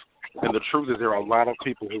truth. And the truth is, there are a lot of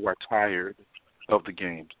people who are tired of the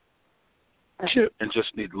games and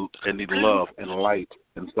just need love and light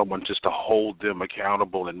and someone just to hold them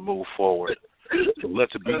accountable and move forward. So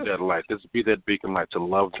let's be that light. Let's be that beacon light to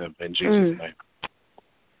love them in Jesus' name.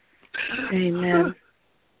 Amen.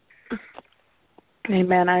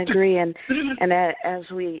 Amen. I agree, and as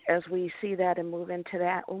we see that and move into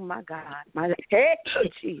that, oh my God, hey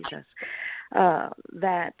Jesus,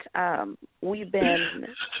 that we've been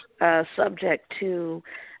subject to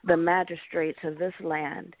the magistrates of this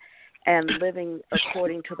land and living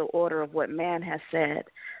according to the order of what man has said.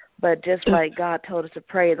 But just like God told us to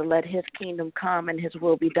pray to let his kingdom come and his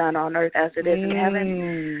will be done on earth as it is in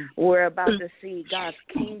heaven, we're about to see God's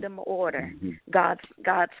kingdom order, God's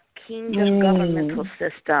kingdom governmental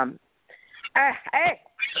system. Hey,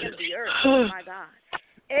 in the earth, oh my God.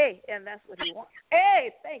 Hey, and that's what he wants.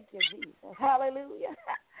 Hey, thank you, Jesus. Hallelujah.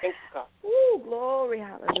 Thank God. Ooh, glory,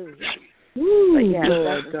 hallelujah. But yes,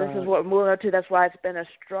 this is what we're to. That's why it's been a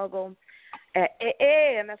struggle.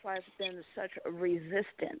 And that's why it's been such a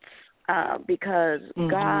resistance, because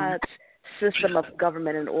God's system of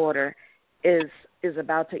government and order is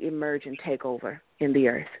about to emerge and take over in the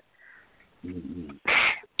earth.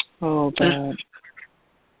 Oh, God.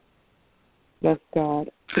 Bless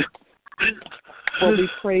God. Well, we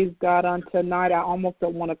praise God on tonight. I almost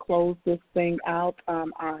don't want to close this thing out. I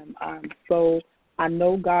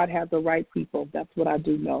know God has the right people. That's what I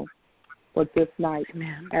do know. But this night,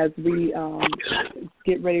 as we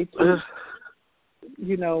get ready to,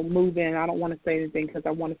 move in, I don't want to say anything because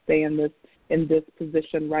I want to stay in this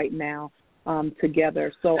position right now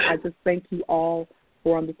together. So I just thank you all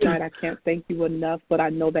for on this night. I can't thank you enough, but I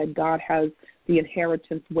know that God has the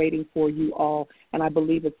inheritance waiting for you all, and I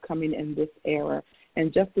believe it's coming in this era.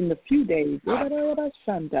 And just in a few days, watch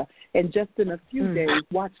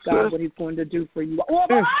God what he's going to do for you.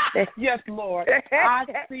 Yes, Lord. I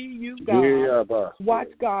see you, God. Watch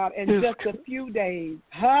God in just a few days.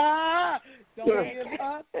 Don't give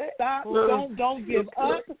up. Stop. Don't give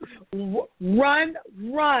up. Run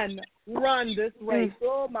this race.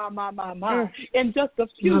 Oh, my. In just a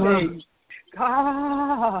few days.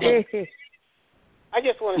 God. I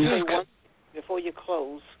just want to say one before you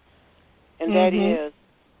close. And that is,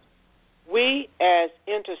 we as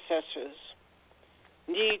intercessors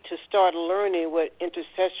need to start learning what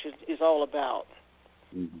intercession is all about.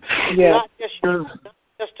 Not just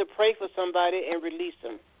to pray for somebody and release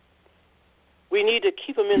them. We need to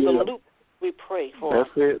keep them in the loop we pray for. That's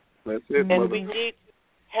it. And we need to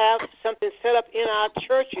have something set up in our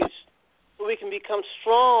churches so we can become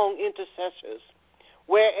strong intercessors.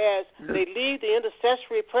 Whereas they leave the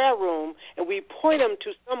intercessory prayer room and we point them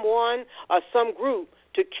to someone or some group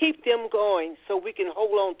to keep them going so we can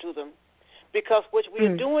hold on to them. Because what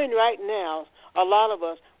we're doing right now, a lot of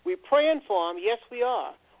us, we're praying for them. Yes, we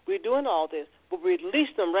are. We're doing all this, but we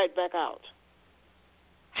release them right back out.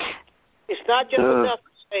 It's not just enough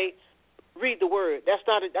to say, read the word. That's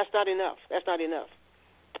not enough. That's not enough.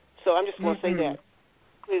 So I'm just going to say that.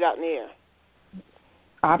 Put it out in the air.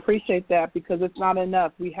 I appreciate that because it's not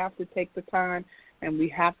enough. We have to take the time and we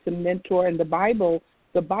have to mentor. And the Bible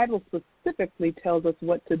specifically tells us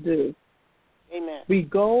what to do. Amen. We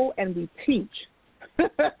go and we teach.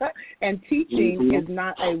 And teaching is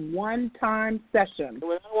not a one-time session.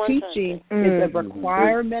 Teaching is a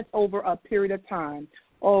requirement over a period of time.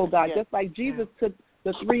 Oh, God, just like Jesus took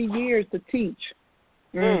the 3 years to teach.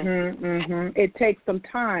 It takes some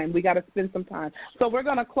time. We got to spend some time. So we're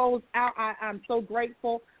going to close out. I'm so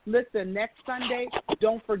grateful. Listen, next Sunday,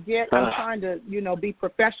 don't forget, I'm trying to, be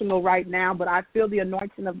professional right now, but I feel the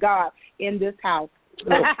anointing of God in this house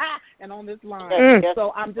and on this line.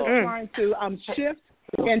 So I'm just trying to shift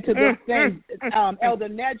into this thing. Elder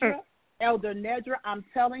Nedra, I'm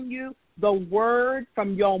telling you, the word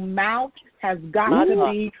from your mouth has got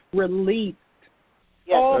to be released.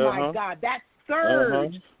 My God, that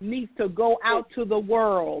surge needs to go out to the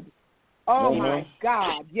world. Oh, my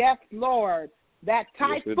God. Yes, Lord. That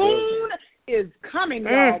typhoon is coming,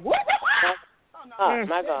 y'all. My God.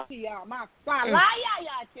 My God.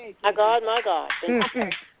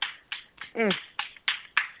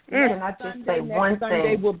 Can I just say one thing?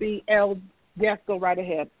 Sunday will be Yes, go right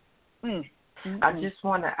ahead. I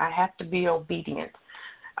have to be obedient.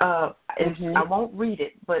 I won't read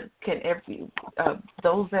it, but can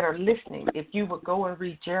those that are listening, if you would go and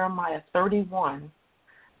read Jeremiah 31,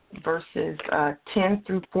 verses 10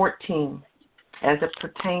 through 14, as it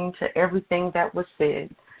pertains to everything that was said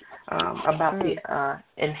about the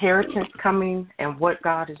inheritance coming and what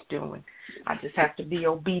God is doing. I just have to be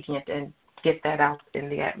obedient and get that out in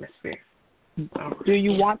the atmosphere. Do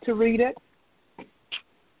you want to read it?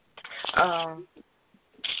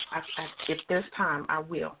 If there's time, I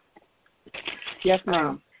will. Yes,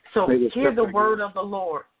 ma'am. So hear the word of the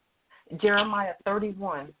Lord. Jeremiah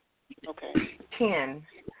 31, 10,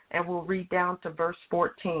 and we'll read down to verse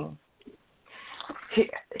 14.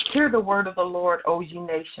 Hear the word of the Lord, O ye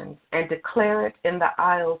nations, and declare it in the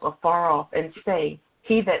isles afar off, and say,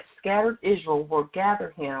 He that scattered Israel will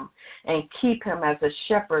gather him, and keep him as a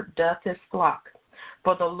shepherd doth his flock.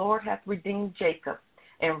 For the Lord hath redeemed Jacob,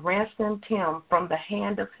 and ransomed him from the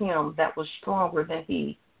hand of him that was stronger than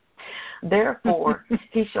he. Therefore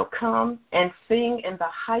he shall come and sing in the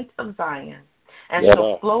height of Zion, and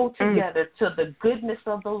shall flow together to the goodness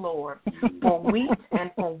of the Lord, for wheat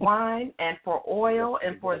and for wine and for oil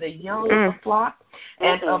and for the young of the flock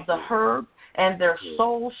and of the herd, and their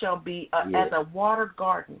soul shall be as a watered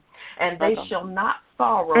garden, and they shall not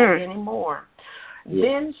sorrow any more.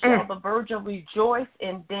 Then shall the virgin rejoice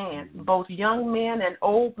and dance, both young men and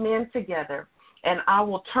old men together. And I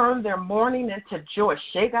will turn their mourning into joy,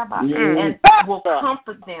 and will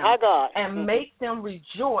comfort them and make them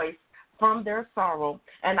rejoice from their sorrow.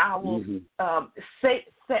 And I will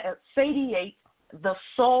satiate the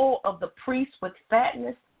soul of the priest with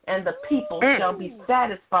fatness, and the people shall be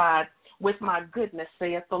satisfied with my goodness,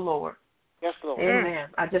 saith the Lord. Yes, Lord. Amen.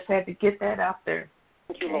 I just had to get that out there.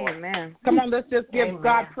 Thank you, Lord. Amen. Come on, let's just give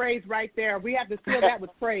God praise right there. We have to seal that with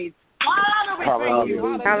praise. Father, we thank you.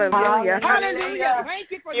 Hallelujah. Hallelujah. Thank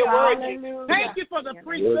you for your word. Thank you for the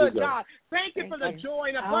priesthood, God. Thank you for the joy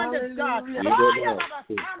and abundance, God.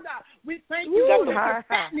 We thank you for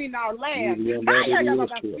fattening our land.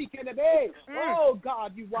 Oh,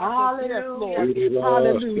 God, you watch us. Yes, Lord.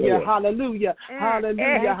 Hallelujah. Hallelujah.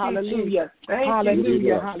 Hallelujah. Hallelujah.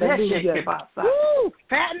 Hallelujah. Hallelujah. Woo!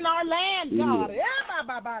 Fatten our land, God.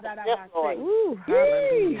 Yes, Lord.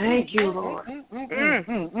 Thank you, Lord.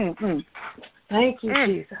 Thank you,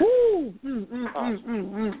 Jesus.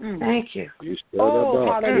 Thank you. Oh,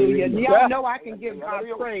 hallelujah. Y'all know I can give God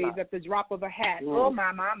praise at the drop of a hat. Oh,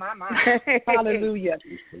 my. Hallelujah.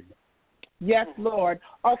 Yes, Lord.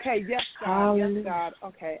 Okay, yes, God. Yes, God.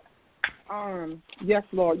 Okay. Yes,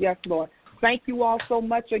 Lord. Yes, Lord. Thank you all so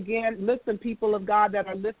much again. Listen, people of God that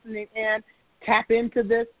are listening in, tap into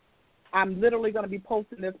this. I'm literally going to be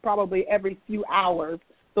posting this probably every few hours,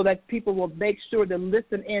 so that people will make sure to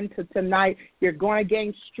listen in to tonight. You're going to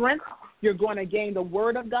gain strength. You're going to gain the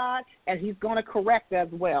word of God, and he's going to correct as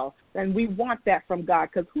well. And we want that from God,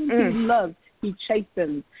 because whom he loves, he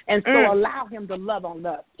chastens. And so allow him to love on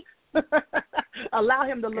us. Allow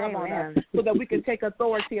him to love on us so that we can take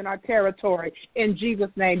authority in our territory in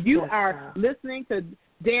Jesus' name. You are listening to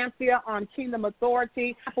Dansiea on Kingdom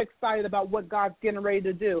Authority. I'm excited about what God's getting ready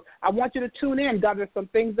to do. I want you to tune in. God, there's some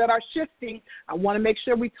things that are shifting. I want to make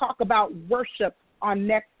sure we talk about worship on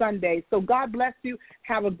next Sunday. So God bless you.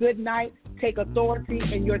 Have a good night. Take authority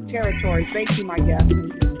in your territory. Thank you, my guest.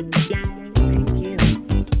 Thank you.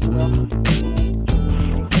 You're welcome.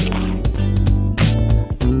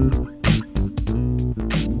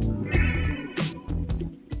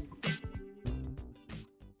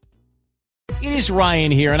 It is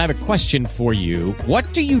Ryan here, and I have a question for you.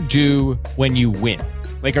 What do you do when you win?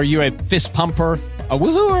 Like, are you a fist pumper, a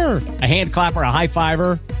woohooer, a hand clapper, a high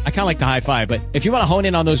fiver? I kind of like the high five, but if you want to hone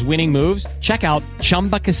in on those winning moves, check out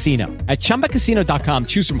Chumba Casino. At ChumbaCasino.com,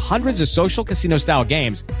 choose from hundreds of social casino-style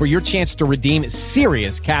games for your chance to redeem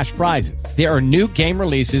serious cash prizes. There are new game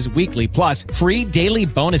releases weekly, plus free daily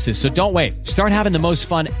bonuses. So don't wait. Start having the most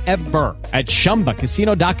fun ever at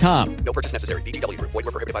ChumbaCasino.com. No purchase necessary. VGW Group. Void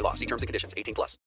where prohibited by law. See terms and conditions. 18+.